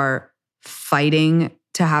day who are fighting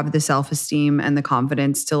to have the self-esteem and the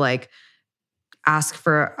confidence to like ask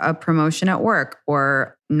for a promotion at work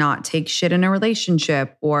or not take shit in a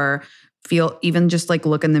relationship or feel even just like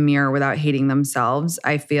look in the mirror without hating themselves.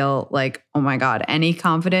 I feel like, oh my God, any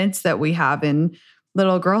confidence that we have in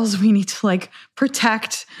little girls, we need to like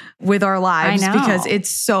protect with our lives because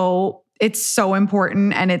it's so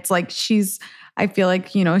important. And it's like, I feel like,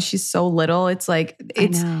 she's so little. It's like,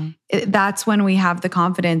 that's when we have the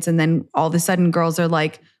confidence. And then all of a sudden girls are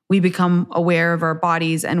like, we become aware of our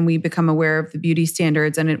bodies and we become aware of the beauty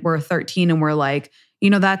standards. And we're 13 and we're like,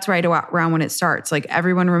 that's right around when it starts. Like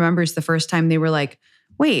everyone remembers the first time they were like,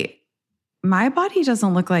 wait, my body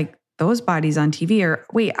doesn't look like those bodies on TV, or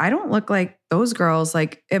wait, I don't look like those girls.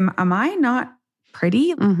 Like, am I not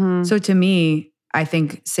pretty? So to me, I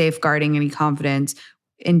think safeguarding any confidence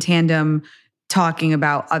in tandem, talking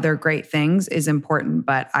about other great things is important,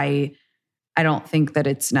 but I don't think that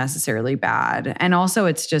it's necessarily bad. And also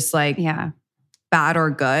it's just like, bad or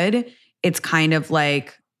good. It's kind of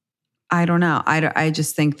like, I don't know. I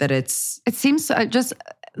just think that it seems just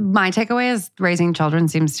my takeaway is raising children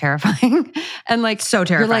seems terrifying and like so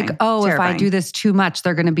terrifying. You're like, oh, terrifying. If I do this too much,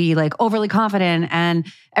 they're going to be like overly confident and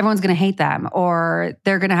everyone's going to hate them or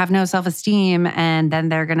they're going to have no self-esteem and then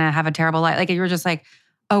they're going to have a terrible life. Like you're just like,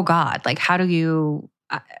 oh God, like how do you,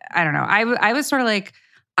 I don't know. I was sort of like,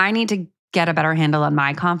 I need to get a better handle on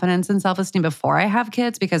my confidence and self-esteem before I have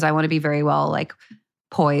kids because I want to be very well like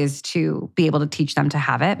poised to be able to teach them to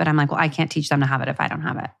have it. But I'm like, well, I can't teach them to have it if I don't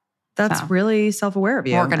have it. That's really self-aware of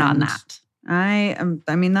you. Working on that.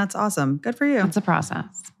 I mean, that's awesome. Good for you. It's a process.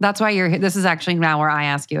 That's why you're here. This is actually now where I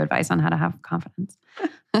ask you advice on how to have confidence.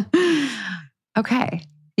 Okay.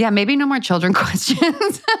 Yeah, maybe no more children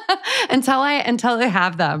questions until I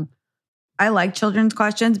have them. I like children's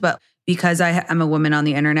questions, but because I'm a woman on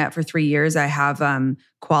the internet for 3 years, I have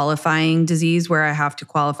qualifying disease where I have to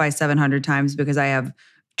qualify 700 times because I have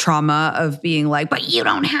trauma of being like, but you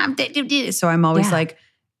don't have to do this. So I'm always like,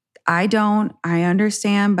 I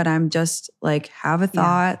understand, but I'm just like, have a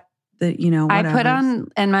thought that, whatever. I put on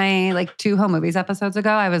in my like 2 home movies episodes ago,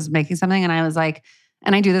 I was making something and I was like,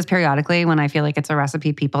 and I do this periodically when I feel like it's a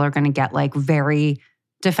recipe people are going to get like very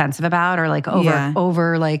defensive about or like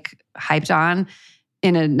over like hyped on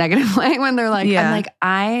in a negative way when they're like, I'm like,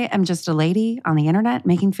 I am just a lady on the internet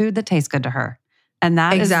making food that tastes good to her. And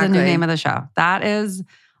that is the new name of the show. That is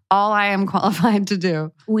all I am qualified to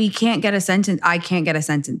do. We can't get a sentence. I can't get a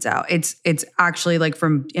sentence out. It's actually like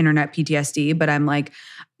from internet PTSD, but I'm like,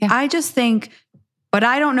 I just think, but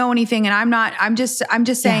I don't know anything. And I'm just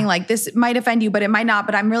saying like, this might offend you, but it might not,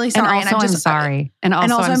 but I'm really sorry. And also I'm sorry. And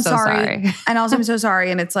also I'm so sorry. And also I'm so sorry.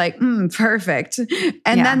 And it's like, perfect.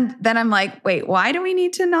 And then I'm like, wait, why do we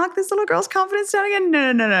need to knock this little girl's confidence down again?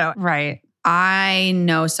 No. Right. I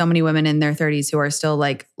know so many women in their 30s who are still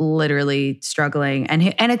like literally struggling. And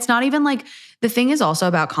it's not even like, the thing is also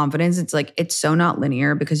about confidence. It's like, it's so not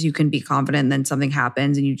linear because you can be confident and then something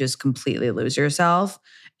happens and you just completely lose yourself.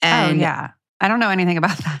 And I don't know anything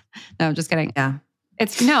about that. No, I'm just kidding. Yeah.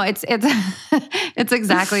 It's it's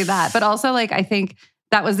exactly that. But also like, I think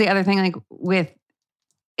that was the other thing, like with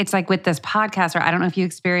this podcast, or I don't know if you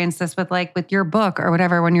experienced this with your book or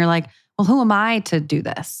whatever, when you're like, well, who am I to do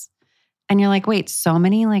this? And you're like, wait, so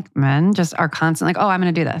many like men just are constantly like, oh, I'm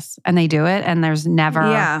going to do this. And they do it. And there's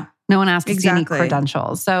never, no one asks to see any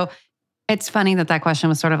credentials. So it's funny that question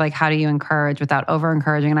was sort of like, how do you encourage without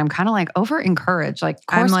over-encouraging? And I'm kind of like, over-encourage, like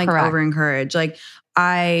course I'm like correct. over-encourage. Like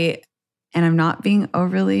and I'm not being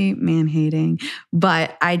overly man-hating,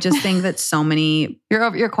 but I just think that so many...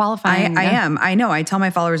 You're qualifying. I am. I know. I tell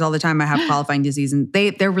my followers all the time I have qualifying disease and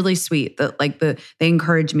they're really sweet. They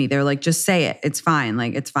encourage me. They're like, just say it. It's fine.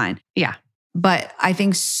 Like, it's fine. Yeah. But I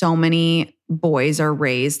think so many boys are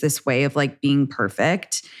raised this way of like being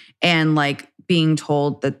perfect and like being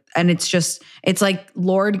told that, and it's like,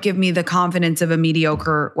 Lord, give me the confidence of a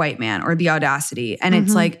mediocre white man or the audacity. And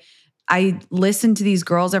it's like, I listen to these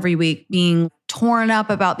girls every week being torn up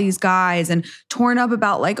about these guys and torn up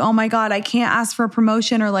about like, oh my God, I can't ask for a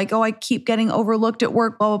promotion, or like, oh, I keep getting overlooked at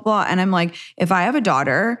work, blah, blah, blah. And I'm like, if I have a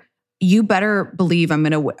daughter, you better believe I'm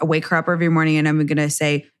going to wake her up every morning and I'm going to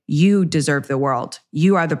say, you deserve the world.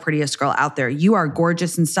 You are the prettiest girl out there. You are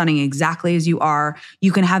gorgeous and stunning exactly as you are.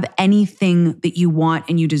 You can have anything that you want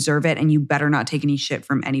and you deserve it. And you better not take any shit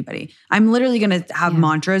from anybody. I'm literally going to have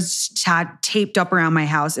mantras taped up around my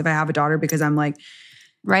house if I have a daughter, because I'm like,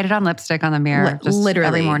 write it on lipstick on the mirror. Just literally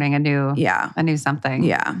every morning a new something.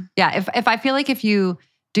 Yeah. Yeah. If I feel like if you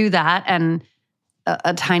do that and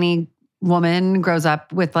a tiny woman grows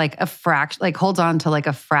up with like a fraction, like holds on to like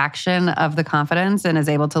a fraction of the confidence and is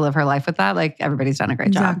able to live her life with that, like everybody's done a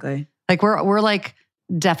great job. Exactly. Like we're like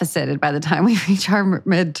deficited by the time we reach our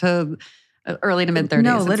mid to early to mid 30s.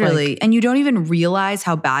 No, literally. And you don't even realize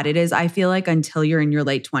how bad it is, I feel like, until you're in your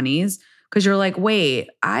late 20s. Because you're like, wait,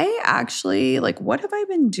 I actually, like, what have I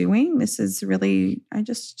been doing? This is really,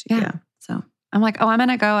 So I'm like, oh, I'm going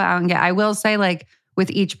to go out and I will say, like,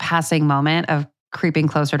 with each passing moment of creeping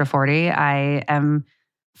closer to 40, I am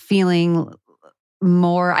feeling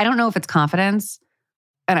more, I don't know if it's confidence,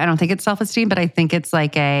 and I don't think it's self-esteem, but I think it's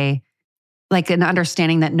like an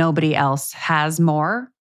understanding that nobody else has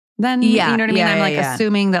more than me. You know what I mean? I'm like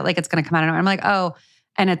assuming that like it's going to come out of nowhere. I'm like, oh,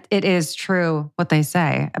 and it is true what they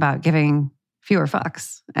say about giving fewer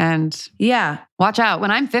fucks. And watch out.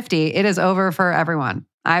 When I'm 50, it is over for everyone.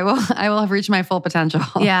 I will have reached my full potential.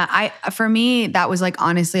 Yeah, for me, that was like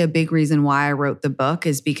honestly a big reason why I wrote the book,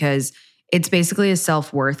 is because it's basically a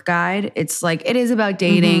self-worth guide. It's like, it is about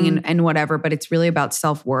dating and whatever, but it's really about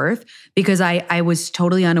self-worth, because I was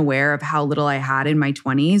totally unaware of how little I had in my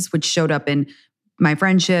 20s, which showed up in my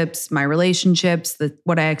friendships, my relationships,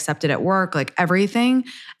 what I accepted at work, like everything.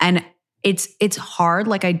 And it's hard.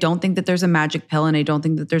 Like, I don't think that there's a magic pill, and I don't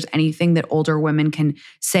think that there's anything that older women can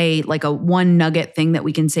say, like a one nugget thing that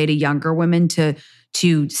we can say to younger women to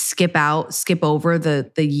skip over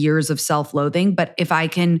the years of self-loathing. But if I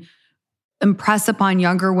can impress upon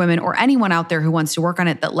younger women or anyone out there who wants to work on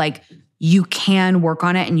it, that like, you can work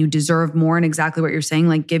on it and you deserve more, and exactly what you're saying,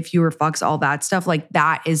 like give fewer fucks, all that stuff. Like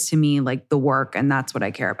that is to me like the work, and that's what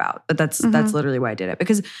I care about. But that's literally why I did it.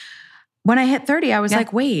 Because when I hit 30, I was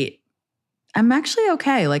like, wait, I'm actually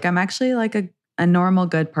okay. Like I'm actually like a normal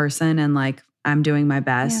good person, and like I'm doing my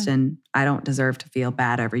best, and I don't deserve to feel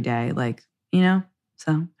bad every day. Like, you know?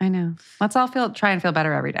 So I know. Let's all try and feel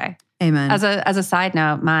better every day. amen. As a side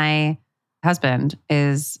note, my husband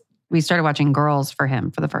we started watching Girls for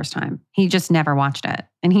him for the first time. He just never watched it.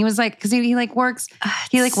 And he was like, because he like works,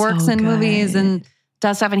 works in movies and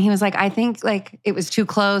does stuff. And he was like, I think like it was too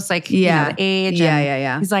close, like the age.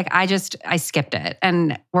 Yeah. He's like, I skipped it.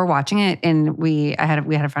 And we're watching it, and we had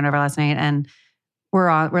a friend over last night, and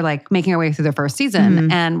we're like making our way through the first season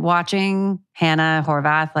and watching Hannah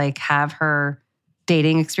Horvath like have her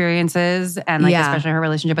dating experiences and like especially her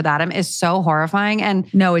relationship with Adam is so horrifying.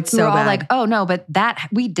 And no, it's so all bad. like, oh no, but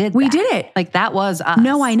we did it. Like that was us.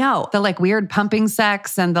 No, I know. The like weird pumping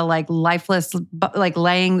sex and the like lifeless, like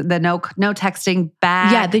laying the no texting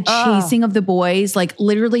back. Yeah, the chasing of the boys, like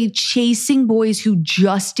literally chasing boys who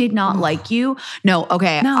just did not like you. No,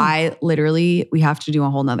 okay. No. We have to do a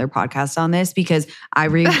whole nother podcast on this because I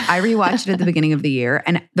rewatched it at the beginning of the year.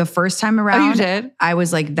 And the first time around, you did? I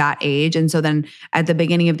was like that age. And so then at the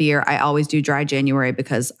beginning of the year, I always do dry January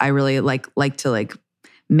because I really like to like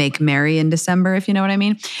make merry in December, if you know what I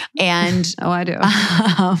mean. And I do.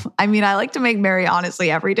 I mean, I like to make merry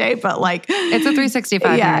honestly every day, but like it's a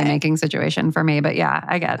 365 merry making situation for me. But yeah,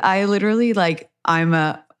 I get it. I literally like I'm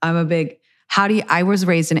a big. I was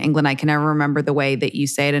raised in England. I can never remember the way that you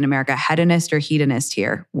say it in America, hedonist or hedonist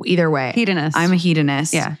here. Either way. Hedonist. I'm a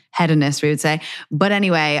hedonist. Yeah. Hedonist, we would say. But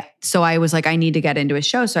anyway, so I was like, I need to get into a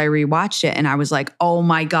show. So I rewatched it and I was like, oh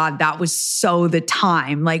my God, that was so the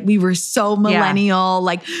time. Like we were so millennial.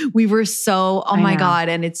 Like we were so, oh my God.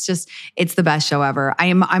 And it's the best show ever.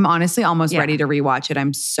 I'm honestly almost ready to rewatch it.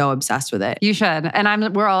 I'm so obsessed with it. You should.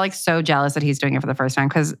 And we're all like so jealous that he's doing it for the first time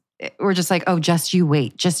because we're just like, oh, just you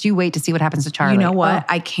wait to see what happens to Charlie. You know what?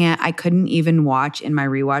 I couldn't even watch in my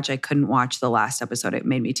rewatch. I couldn't watch the last episode. It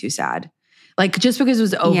made me too sad. Like just because it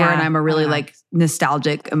was over and I'm a really like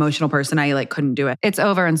nostalgic, emotional person, I like couldn't do it. It's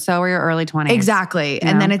over and so are your early 20s. Exactly.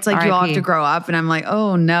 And then it's like you all have to grow up and I'm like,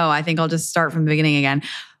 oh no, I think I'll just start from the beginning again.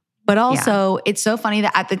 But also it's so funny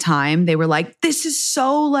that at the time they were like, this is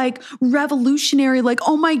so like revolutionary. Like,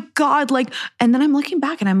 oh my God. Like, and then I'm looking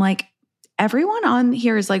back and I'm like, everyone on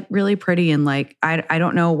here is like really pretty and like I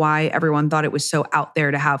don't know why everyone thought it was so out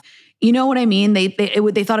there to have. You know what I mean? They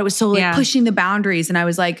thought it was so like pushing the boundaries, and I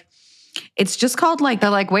was like, it's just called like they're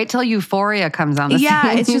like wait till Euphoria comes on. It's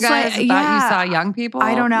just you guys like you saw young people.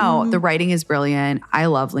 I don't know. The writing is brilliant. I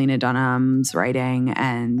love Lena Dunham's writing,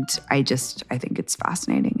 and I think it's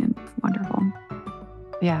fascinating and wonderful.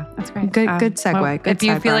 Yeah, that's great. Good segue. Well, good if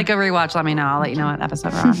you sidebar. feel like a rewatch, let me know. I'll let you know what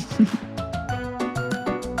episode we're on.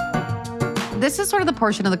 This is sort of the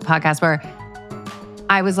portion of the podcast where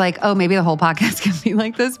I was like, oh, maybe the whole podcast can be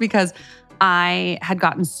like this because I had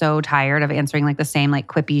gotten so tired of answering like the same like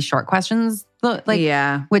quippy short questions,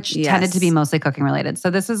 which tended to be mostly cooking related.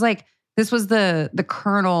 So this was the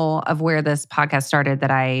kernel of where this podcast started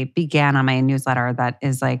that I began on my newsletter. That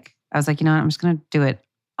is like, I was like, you know what, I'm just going to do it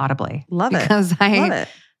audibly. Love it. Because I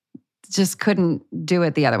just couldn't do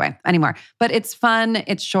it the other way anymore. But it's fun,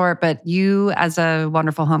 it's short, but you as a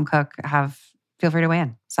wonderful home cook feel free to weigh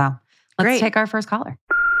in. So let's take our first caller.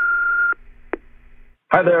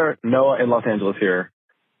 Hi there, Noah in Los Angeles here.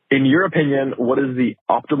 In your opinion, what is the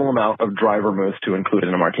optimal amount of dry vermouth to include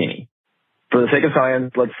in a martini? For the sake of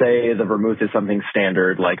science, let's say the vermouth is something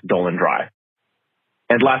standard like Dolan Dry.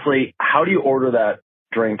 And lastly, how do you order that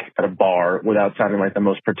drink at a bar without sounding like the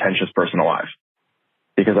most pretentious person alive?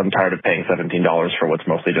 Because I'm tired of paying $17 for what's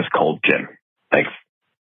mostly just cold gin. Thanks.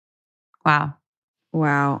 Wow.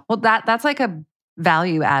 Well, that's like a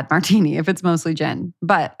value add martini if it's mostly gin,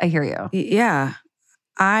 but I hear you. Yeah.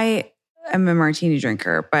 I am a martini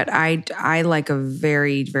drinker, but I like a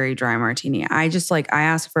very, very dry martini. I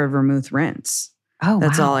ask for a vermouth rinse. Oh,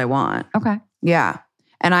 that's all I want. Okay. Yeah.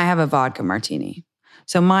 And I have a vodka martini.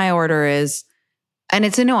 So my order is, and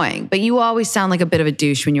it's annoying, but you always sound like a bit of a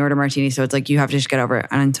douche when you order martini. So it's like, you have to just get over it.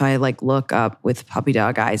 And until I like look up with puppy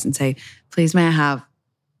dog eyes and say, please, may I have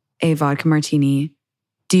a vodka martini?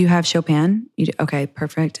 Do you have Chopin? Okay,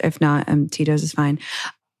 perfect. If not, Tito's is fine.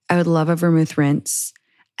 I would love a vermouth rinse.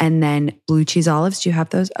 And then blue cheese olives. Do you have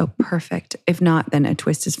those? Oh, perfect. If not, then a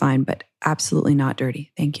twist is fine, but absolutely not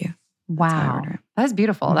dirty. Thank you. Wow. That was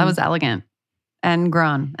beautiful. Mm-hmm. That was elegant and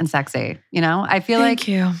grown and sexy. You know, I feel like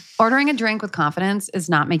ordering a drink with confidence does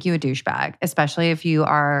not make you a douchebag, especially if you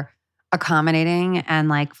are accommodating and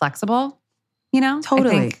like flexible, you know?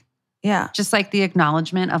 Totally. Yeah. Just like the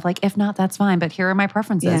acknowledgement of like, if not, that's fine, but here are my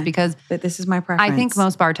preferences because but this is my preference. I think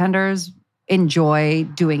most bartenders enjoy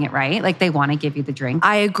doing it right. Like they want to give you the drink.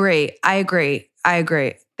 I agree.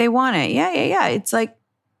 They want it. Yeah. It's like,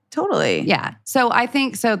 Totally. Yeah. So I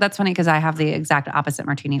think, so that's funny because I have the exact opposite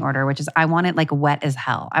martini order, which is I want it like wet as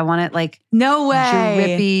hell. I want it like No way.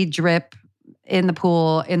 drippy drip in the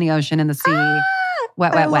pool, in the ocean, in the sea.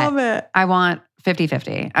 Wet. I love it. I want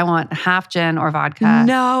 50-50. I want half gin or vodka.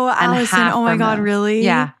 No, Alison. half Oh my God, vermouth. really?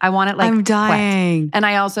 Yeah. I want it like I'm dying. wet. And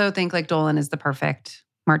I also think like Dolan is the perfect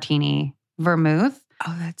martini. Vermouth.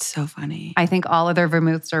 Oh, that's so funny. I think all other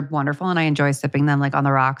vermouths are wonderful and I enjoy sipping them like on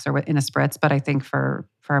the rocks or in a spritz. But I think for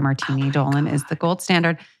a martini, Dolan is the gold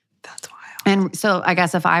standard. That's wild. And so I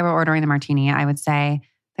guess if I were ordering the martini, they would say,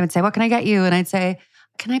 what can I get you? And I'd say,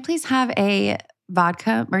 can I please have a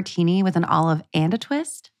vodka martini with an olive and a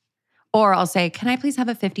twist? Or I'll say, can I please have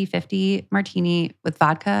a 50-50 martini with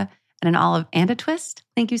vodka and an olive and a twist?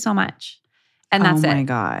 Thank you so much. And that's it. Oh my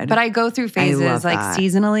God. But I go through phases like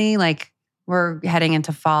seasonally, like we're heading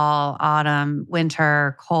into fall, autumn,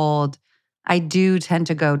 winter, cold. I do tend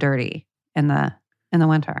to go dirty in the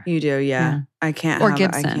winter. You do, yeah. I can't. Or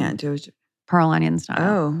Gibson. I can't do it. Pearl onion style.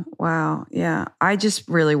 Oh, wow. Yeah. I just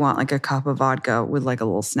really want like a cup of vodka with like a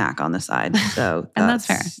little snack on the side. So and that's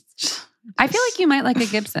fair. I feel like you might like a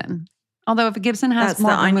Gibson. Although if a Gibson has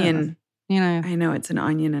more the vermouth, onion. You know. I know it's an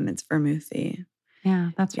onion and it's vermouthy. Yeah,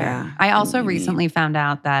 that's fair. Yeah, I also recently found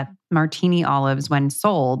out that martini olives, when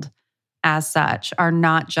sold as such, are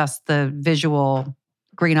not just the visual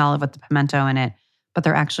green olive with the pimento in it, but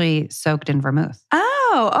they're actually soaked in vermouth.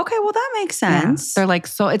 Oh, okay. Well, that makes sense. Yeah. They're like,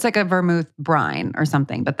 so it's like a vermouth brine or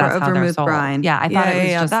something, but that's or a how they're vermouth sold. brine. Yeah, I thought it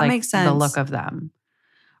was just that like makes sense. the look of them.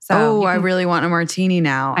 So I really want a martini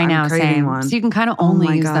now. I know, I'm craving same. one. So you can kind of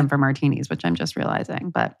only use God. them for martinis, which I'm just realizing,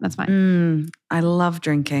 but that's fine. I love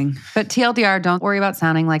drinking. But TLDR, don't worry about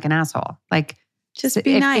sounding like an asshole. Like, just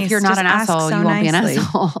be nice. If you're not just an asshole, so you won't nicely. be an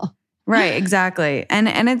asshole. Right, exactly. And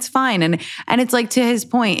it's fine. And it's like, to his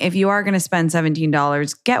point, if you are going to spend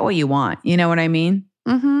 $17, get what you want. You know what I mean?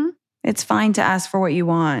 Mm-hmm. It's fine to ask for what you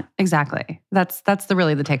want. Exactly. That's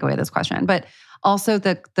really the takeaway of this question. But also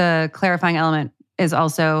the clarifying element is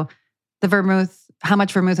also the vermouth, how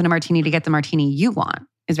much vermouth in a martini to get the martini you want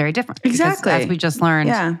is very different. Exactly. Because as we just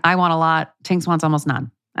learned, I want a lot, Tinx wants almost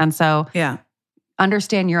none. And so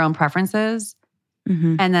understand your own preferences.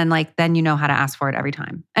 Mm-hmm. And then you know how to ask for it every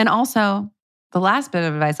time. And also, the last bit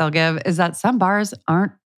of advice I'll give is that some bars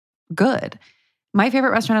aren't good. My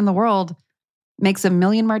favorite restaurant in the world makes 1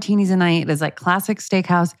 million martinis a night. It is like classic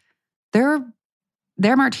steakhouse. Their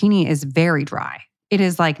martini is very dry. It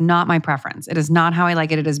is like not my preference. It is not how I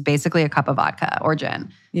like it. It is basically a cup of vodka or gin.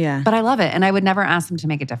 Yeah. But I love it. And I would never ask them to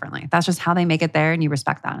make it differently. That's just how they make it there and you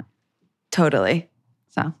respect that. Totally.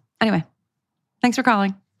 So anyway, thanks for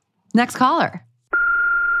calling. Next caller.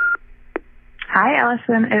 Hi,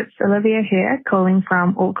 Alison. It's Olivia here, calling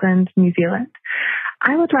from Auckland, New Zealand.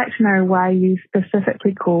 I would like to know why you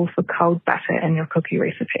specifically call for cold butter in your cookie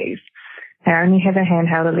recipes. I only have a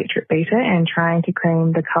handheld electric beater, and trying to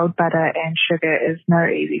cream the cold butter and sugar is no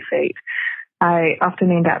easy feat. I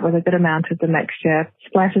often end up with a good amount of the mixture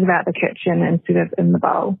splattered about the kitchen instead of in the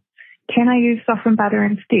bowl. Can I use softened butter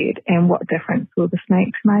instead? And what difference will this make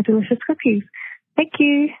to my delicious cookies? Thank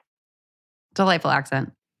you. Delightful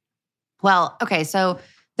accent. Well, okay, so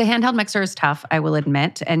the handheld mixer is tough, I will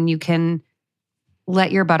admit, and you can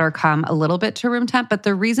let your butter come a little bit to room temp. But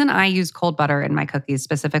the reason I use cold butter in my cookies,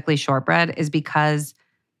 specifically shortbread, is because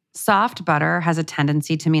soft butter has a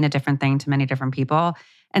tendency to mean a different thing to many different people.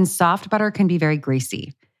 And soft butter can be very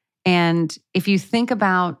greasy. And if you think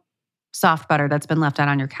about soft butter that's been left out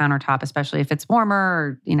on your countertop, especially if it's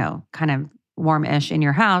warmer or, kind of warm-ish in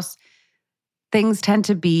your house, things tend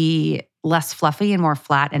to be less fluffy and more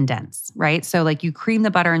flat and dense, right? So like you cream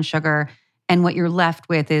the butter and sugar, and what you're left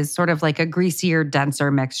with is sort of like a greasier,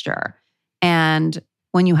 denser mixture. And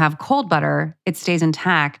when you have cold butter, it stays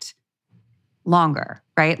intact longer,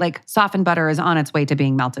 right? Like softened butter is on its way to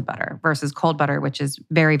being melted butter versus cold butter, which is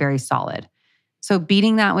very, very solid. So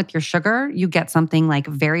beating that with your sugar, you get something like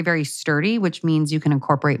very, very sturdy, which means you can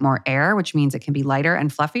incorporate more air, which means it can be lighter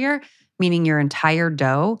and fluffier, meaning your entire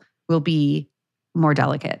dough will be more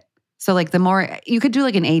delicate. So like the more, you could do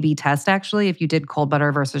like an A/B test actually if you did cold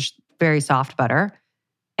butter versus very soft butter,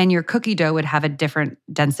 and your cookie dough would have a different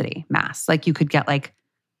density mass. Like you could get like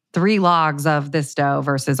 3 logs of this dough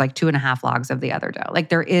versus like 2.5 logs of the other dough. Like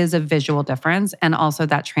there is a visual difference, and also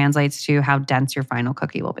that translates to how dense your final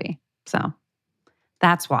cookie will be. So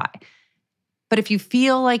that's why. But if you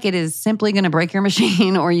feel like it is simply going to break your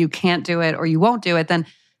machine or you can't do it or you won't do it, then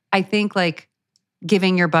I think like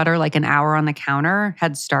giving your butter like an hour on the counter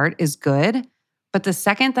head start is good. But the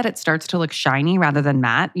second that it starts to look shiny rather than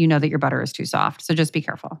matte, you know that your butter is too soft. So just be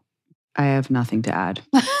careful. I have nothing to add.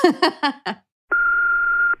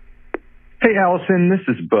 Hey, Alison, this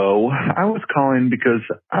is Bo. I was calling because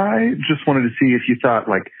I just wanted to see if you thought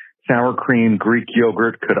like sour cream, Greek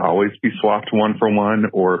yogurt could always be swapped one for one,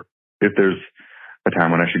 or if there's a time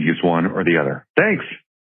when I should use one or the other. Thanks.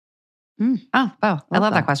 Oh, I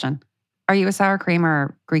love that question. Are you a sour cream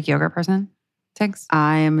or Greek yogurt person, Tinx?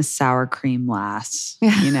 I am a sour cream lass,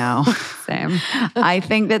 Same. I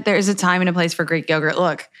think that there's a time and a place for Greek yogurt.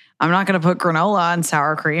 Look, I'm not going to put granola on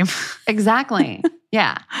sour cream. Exactly.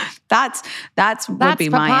 Yeah. That's would be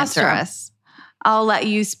my answer. preposterous. I'll let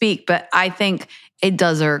you speak, but I think it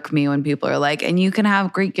does irk me when people are like, and you can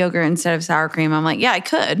have Greek yogurt instead of sour cream. I'm like, yeah, I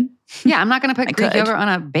could. Yeah, I'm not going to put Greek yogurt on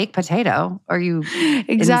a baked potato. Are you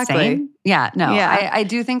exactly insane? Yeah, no. Yeah. I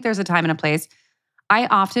do think there's a time and a place. I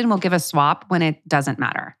often will give a swap when it doesn't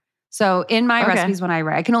matter. So in my recipes, when I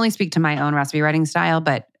write, I can only speak to my own recipe writing style,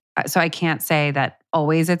 but so I can't say that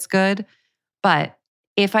always it's good. But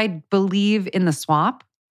if I believe in the swap,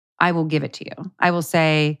 I will give it to you. I will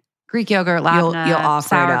say Greek yogurt, labna, you'll offer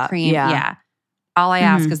sour it up. cream. Yeah. All I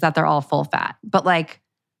ask is that they're all full fat. But like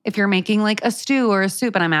if you're making like a stew or a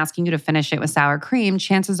soup and I'm asking you to finish it with sour cream,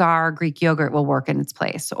 chances are Greek yogurt will work in its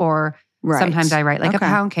place. Or sometimes I write like a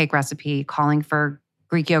pound cake recipe calling for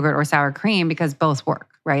Greek yogurt or sour cream because both work,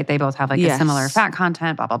 right? They both have like a similar fat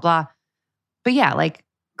content, blah, blah, blah. But yeah, like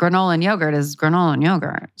granola and yogurt is granola and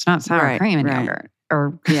yogurt. It's not sour cream and yogurt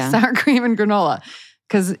or sour cream and granola.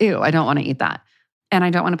 Because ew, I don't want to eat that. And I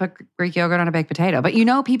don't want to put Greek yogurt on a baked potato. But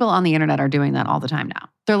people on the internet are doing that all the time now.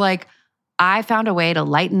 They're like, I found a way to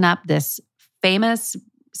lighten up this famous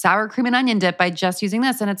sour cream and onion dip by just using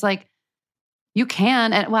this. And it's like, you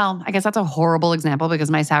can. And well, I guess that's a horrible example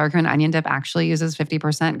because my sour cream and onion dip actually uses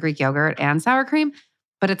 50% Greek yogurt and sour cream.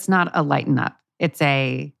 But it's not a lighten up. It's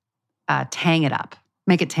a tang it up.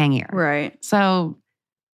 Make it tangier. Right. So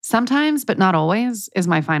sometimes, but not always, is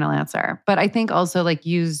my final answer. But I think also like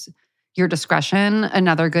use your discretion.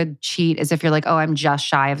 Another good cheat is if you're like, oh, I'm just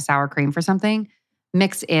shy of sour cream for something,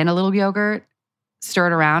 mix in a little yogurt, stir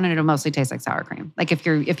it around, and it'll mostly taste like sour cream. Like if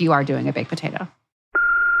you are doing a baked potato.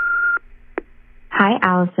 Hi,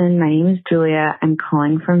 Alison. My name is Julia. I'm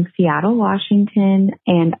calling from Seattle, Washington,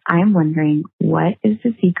 and I'm wondering, what is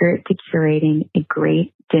the secret to curating a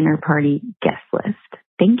great dinner party guest list?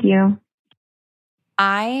 Thank you.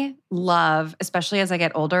 I love, especially as I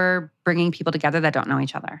get older, bringing people together that don't know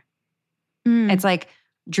each other. It's like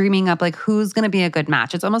dreaming up like who's going to be a good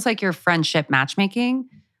match. It's almost like your friendship matchmaking.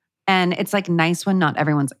 And it's like nice when not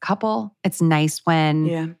everyone's a couple. It's nice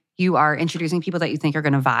when you are introducing people that you think are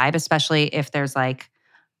going to vibe, especially if there's like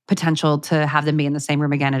potential to have them be in the same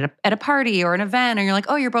room again at a party or an event. And you're like,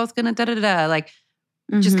 oh, you're both going to da-da-da-da. Like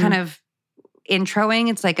just kind of introing.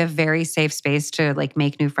 It's like a very safe space to like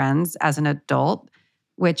make new friends as an adult,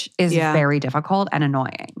 which is very difficult and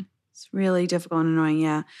annoying. It's really difficult and annoying,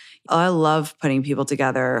 yeah. I love putting people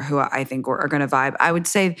together who I think are going to vibe. I would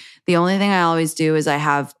say the only thing I always do is I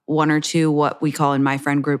have one or two what we call in my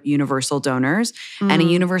friend group universal donors. And a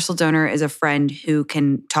universal donor is a friend who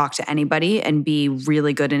can talk to anybody and be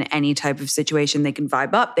really good in any type of situation. They can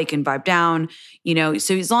vibe up, they can vibe down,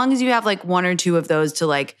 So as long as you have like one or two of those to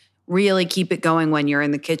like really keep it going when you're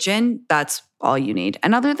in the kitchen, that's all you need.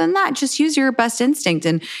 And other than that, just use your best instinct.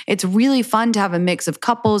 And it's really fun to have a mix of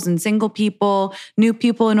couples and single people, new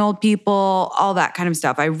people and old people, all that kind of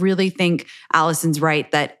stuff. I really think Alison's right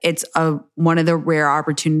that it's one of the rare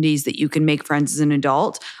opportunities that you can make friends as an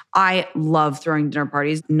adult. I love throwing dinner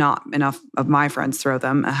parties. Not enough of my friends throw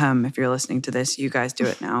them. If you're listening to this, you guys do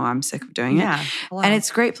it now. I'm sick of doing it. And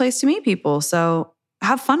it's a great place to meet people. So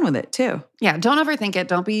have fun with it too. Yeah, don't overthink it.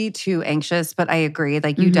 Don't be too anxious, but I agree.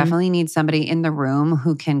 Like you definitely need somebody in the room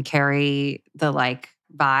who can carry the like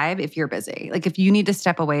vibe if you're busy. Like if you need to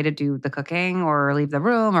step away to do the cooking or leave the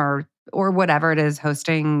room or whatever it is,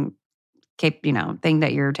 hosting thing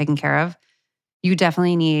that you're taking care of, you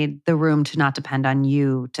definitely need the room to not depend on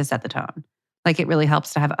you to set the tone. Like it really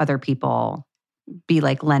helps to have other people be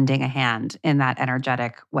like lending a hand in that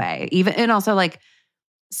energetic way. And also like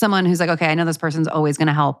someone who's like, okay, I know this person's always going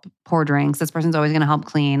to help pour drinks. This person's always going to help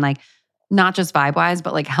clean. Like not just vibe-wise,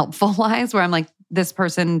 but like helpful-wise, where I'm like, this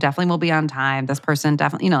person definitely will be on time. This person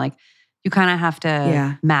definitely, like you kind of have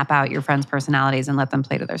to map out your friends' personalities and let them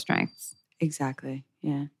play to their strengths. Exactly.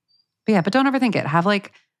 Yeah. But don't overthink it. Have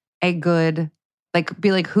like a good, like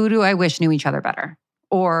be like, who do I wish knew each other better?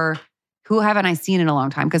 Or who haven't I seen in a long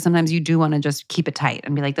time? Because sometimes you do want to just keep it tight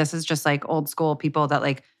and be like, this is just like old school people that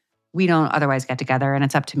like, we don't otherwise get together, and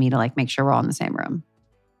it's up to me to like make sure we're all in the same room.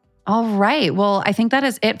 All right. Well, I think that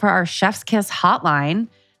is it for our Chef's Kiss hotline.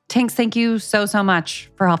 Tinx, thank you so, so much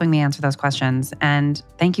for helping me answer those questions. And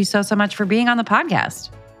thank you so, so much for being on the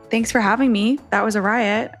podcast. Thanks for having me. That was a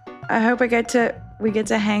riot. I hope we get to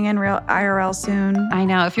hang in real IRL soon. I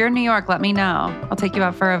know. If you're in New York, let me know. I'll take you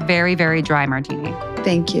out for a very, very dry martini.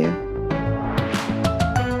 Thank you.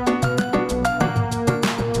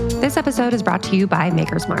 This episode is brought to you by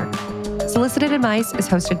Maker's Mark. Solicited Advice is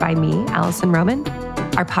hosted by me, Alison Roman.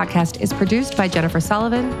 Our podcast is produced by Jennifer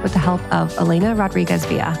Sullivan with the help of Elena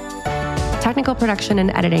Rodriguez-Villa. Technical production and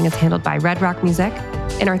editing is handled by Red Rock Music,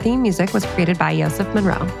 and our theme music was created by Yosef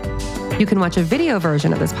Monroe. You can watch a video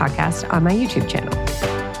version of this podcast on my YouTube channel.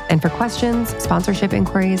 And for questions, sponsorship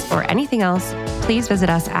inquiries, or anything else, please visit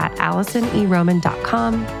us at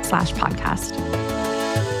AlisonERoman.com/podcast.